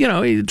he's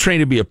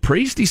trained to be a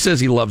priest. He says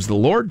he loves the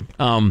Lord.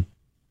 Or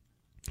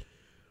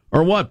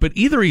what? But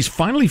either he's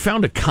finally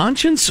found a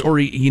conscience or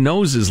he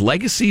knows his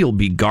legacy will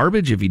be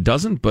garbage if he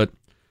doesn't. But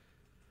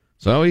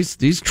so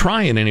he's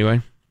trying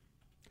anyway.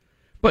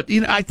 But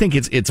I think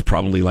it's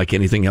probably like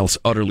anything else,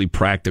 utterly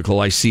practical.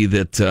 I see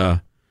that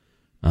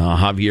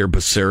Javier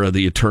Becerra,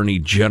 the Attorney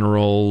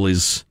General,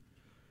 is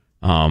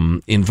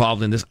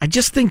involved in this. I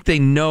just think they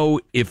know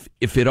if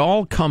it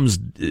all goes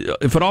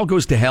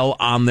to hell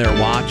on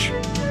their watch,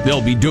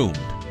 they'll be doomed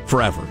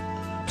forever.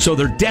 So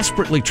they're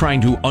desperately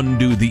trying to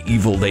undo the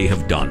evil they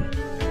have done.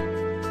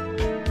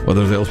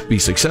 Whether they'll be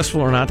successful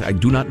or not, I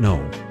do not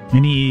know.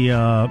 Any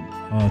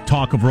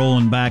talk of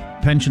rolling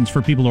back pensions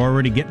for people who are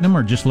already getting them,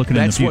 or just looking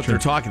in the future? That's what they're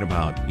talking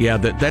about. Yeah,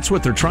 that's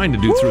what they're trying to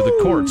do through the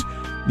courts.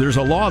 There's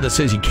a law that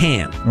says you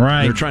can't.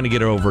 Right. They're trying to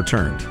get it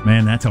overturned.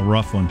 Man, that's a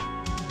rough one.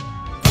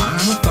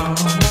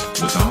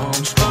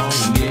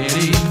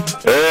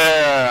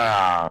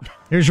 Yeah.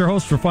 Here's your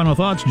host for Final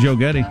Thoughts, Joe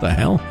Getty. The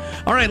hell?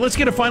 All right, let's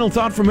get a final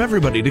thought from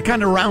everybody to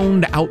kind of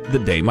round out the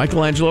day.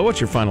 Michelangelo,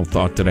 what's your final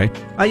thought today?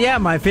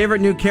 My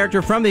favorite new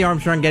character from the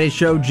Armstrong Getty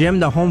Show, Jim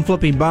the Home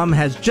Flipping Bum,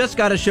 has just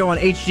got a show on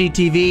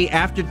HGTV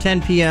after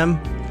 10 p.m.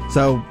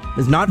 So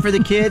it's not for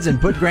the kids,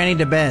 and put Granny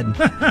to bed.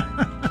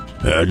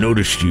 I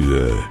noticed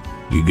you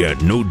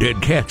got no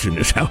dead cats in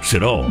this house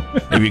at all.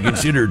 Have you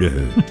considered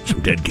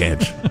some dead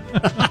cats?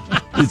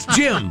 It's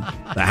Jim,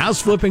 the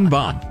house flipping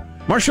bum.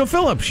 Marshall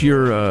Phillips,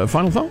 your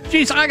final thought?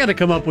 Geez, I got to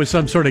come up with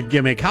some sort of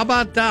gimmick. How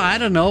about,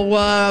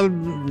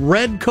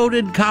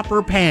 red-coated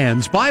copper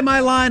pans? Buy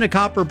my line of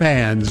copper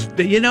pans.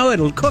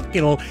 It'll cook,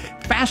 it'll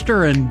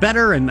faster and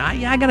better, and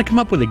I got to come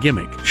up with a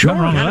gimmick. Sure,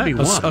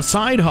 a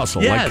side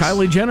hustle, yes. like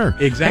Kylie Jenner.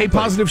 Exactly. Hey,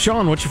 Positive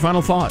Sean, what's your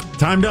final thought?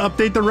 Time to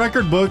update the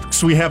record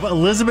books. We have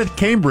Elizabeth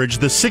Cambridge,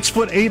 the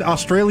 6'8"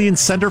 Australian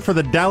center for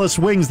the Dallas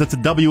Wings. That's a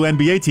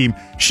WNBA team.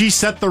 She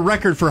set the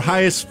record for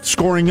highest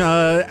scoring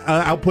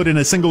output in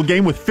a single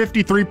game with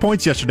 53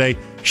 points yesterday.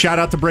 Shout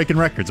out to breaking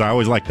records. I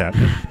always like that.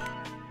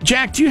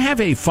 Jack, do you have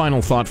a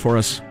final thought for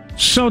us?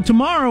 So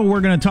tomorrow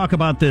we're going to talk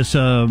about this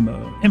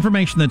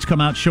information that's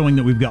come out showing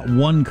that we've got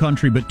one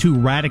country but two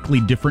radically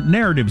different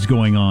narratives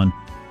going on.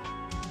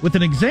 With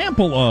an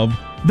example of,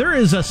 there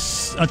is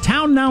a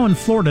town now in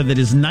Florida that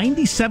is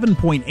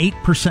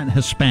 97.8%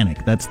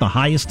 Hispanic. That's the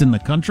highest in the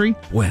country.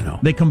 Bueno.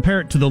 They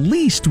compare it to the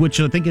least, which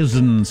I think is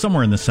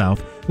somewhere in the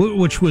South,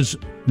 which was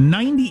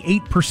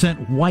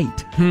 98%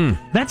 white.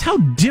 That's how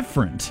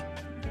different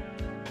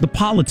the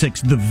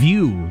politics, the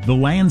view, the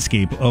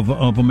landscape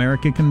of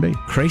America can be.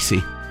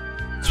 Crazy.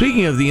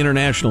 Speaking of the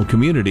international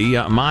community,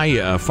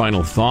 my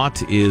final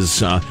thought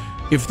is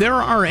if there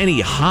are any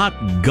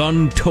hot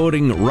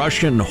gun-toting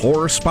Russian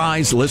whore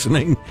spies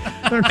listening...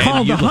 They're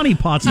called the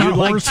honeypots, not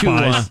whore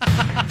spies.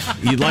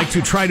 You'd like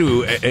to try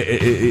to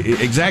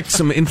exact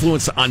some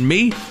influence on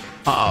me?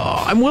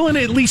 I'm willing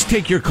to at least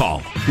take your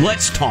call.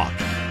 Let's talk.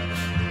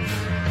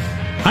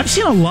 I've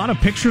seen a lot of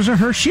pictures of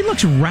her. She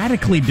looks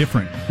radically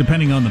different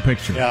depending on the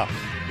picture. Yeah.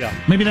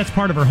 Maybe that's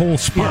part of her whole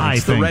spy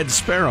it's thing. The Red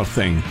Sparrow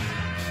thing.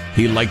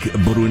 He like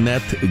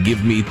brunette,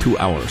 give me 2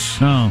 hours.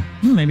 Oh,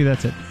 maybe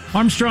that's it.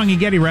 Armstrong and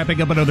Getty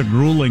wrapping up another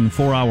grueling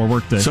 4-hour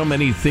workday. So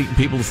many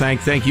people to thank.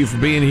 Thank you for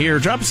being here.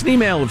 Drop us an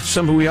email if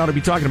something we ought to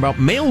be talking about.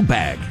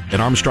 Mailbag at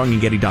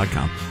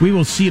ArmstrongandGetty.com. We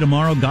will see you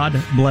tomorrow. God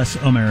bless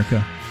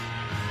America.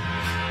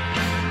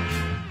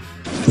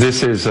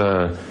 This is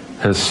a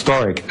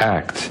historic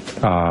act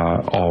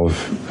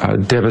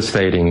of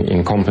devastating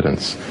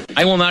incompetence.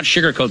 I will not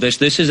sugarcoat this.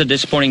 This is a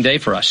disappointing day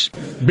for us.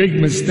 Big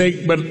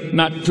mistake, but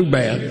not too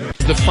bad.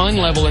 The fun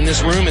level in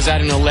this room is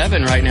at an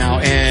 11 right now,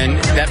 and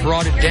that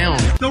brought it down.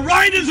 The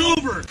ride is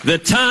over. The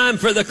time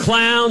for the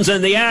clowns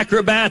and the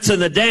acrobats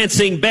and the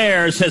dancing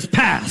bears has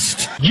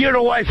passed. Get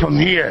away from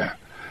here.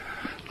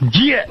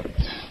 Get.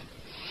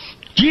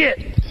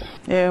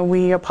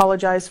 We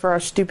apologize for our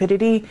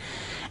stupidity,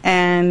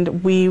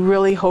 and we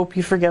really hope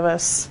you forgive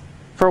us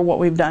for what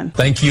we've done.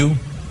 Thank you,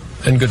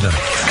 and good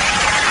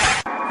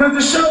night. But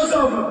the show's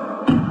over.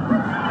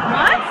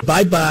 What?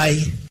 Bye-bye.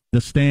 The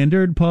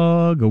Standard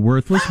Pug, a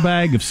worthless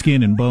bag of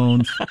skin and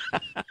bones.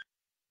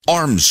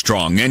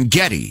 Armstrong and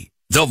Getty,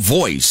 the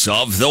voice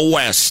of the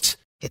West.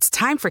 It's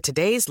time for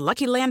today's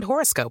Lucky Land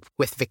horoscope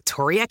with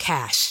Victoria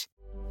Cash.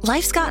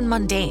 Life's gotten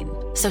mundane,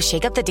 so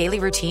shake up the daily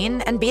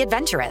routine and be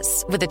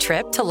adventurous with a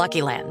trip to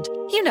Lucky Land.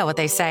 You know what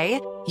they say,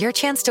 your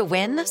chance to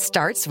win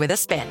starts with a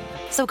spin.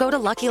 So go to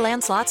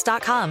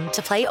LuckyLandSlots.com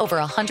to play over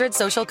 100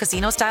 social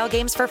casino-style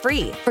games for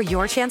free for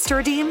your chance to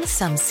redeem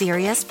some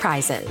serious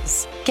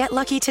prizes. Get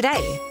lucky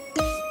today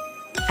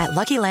at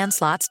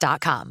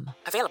LuckyLandSlots.com.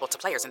 Available to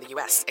players in the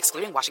U.S.,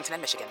 excluding Washington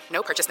and Michigan.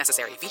 No purchase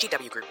necessary.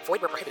 VGW Group.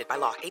 Void where prohibited by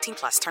law.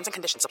 18+. Terms and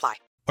conditions apply.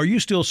 Are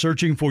you still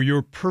searching for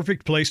your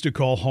perfect place to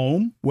call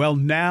home? Well,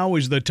 now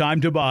is the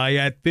time to buy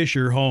at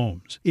Fisher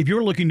Homes. If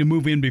you're looking to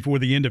move in before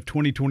the end of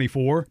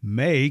 2024,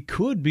 May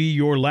could be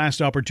your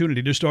last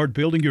opportunity to start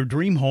building your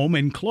dream home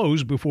and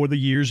close before the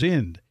year's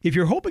end. If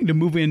you're hoping to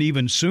move in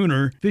even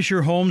sooner,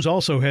 Fisher Homes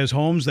also has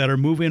homes that are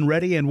move-in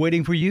ready and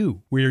waiting for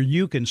you, where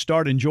you can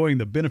start enjoying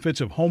the benefits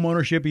of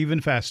homeownership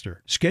even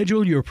faster.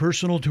 Schedule your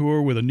personal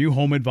tour with a new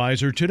home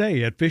advisor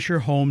today at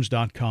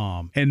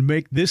FisherHomes.com and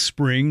make this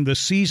spring the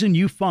season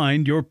you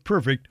find your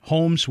perfect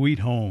home sweet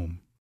home.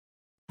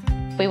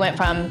 We went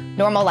from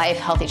normal life,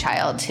 healthy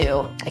child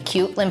to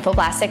acute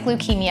lymphoblastic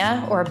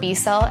leukemia or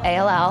B-cell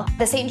ALL.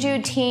 The St.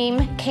 Jude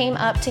team came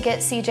up to get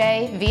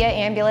CJ via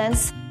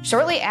ambulance.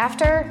 Shortly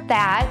after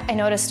that, I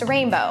noticed a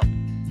rainbow.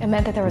 It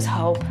meant that there was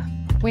hope.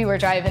 We were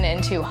driving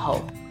into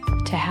hope.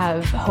 To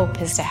have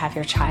hope is to have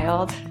your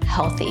child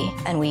healthy,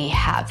 and we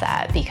have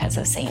that because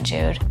of St.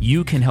 Jude.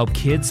 You can help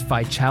kids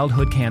fight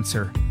childhood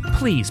cancer.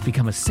 Please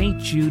become a St.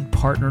 Jude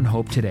Partner in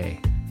Hope today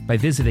by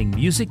visiting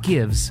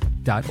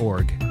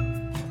musicgives.org.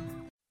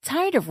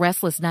 Tired of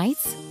restless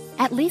nights?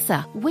 At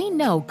Leesa, we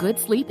know good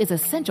sleep is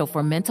essential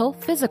for mental,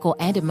 physical,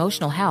 and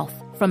emotional health.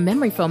 From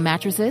memory foam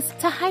mattresses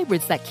to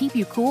hybrids that keep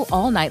you cool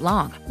all night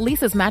long,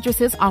 Leesa's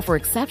mattresses offer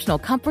exceptional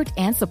comfort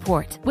and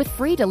support with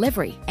free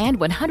delivery and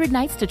 100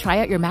 nights to try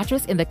out your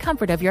mattress in the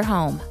comfort of your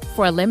home.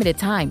 For a limited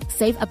time,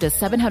 save up to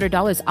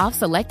 $700 off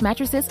select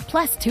mattresses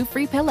plus 2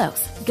 free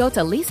pillows. Go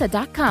to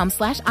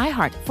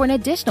leesa.com/iHeart for an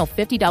additional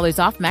 $50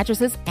 off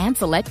mattresses and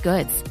select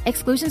goods.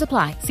 Exclusions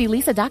apply. See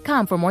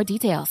leesa.com for more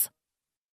details.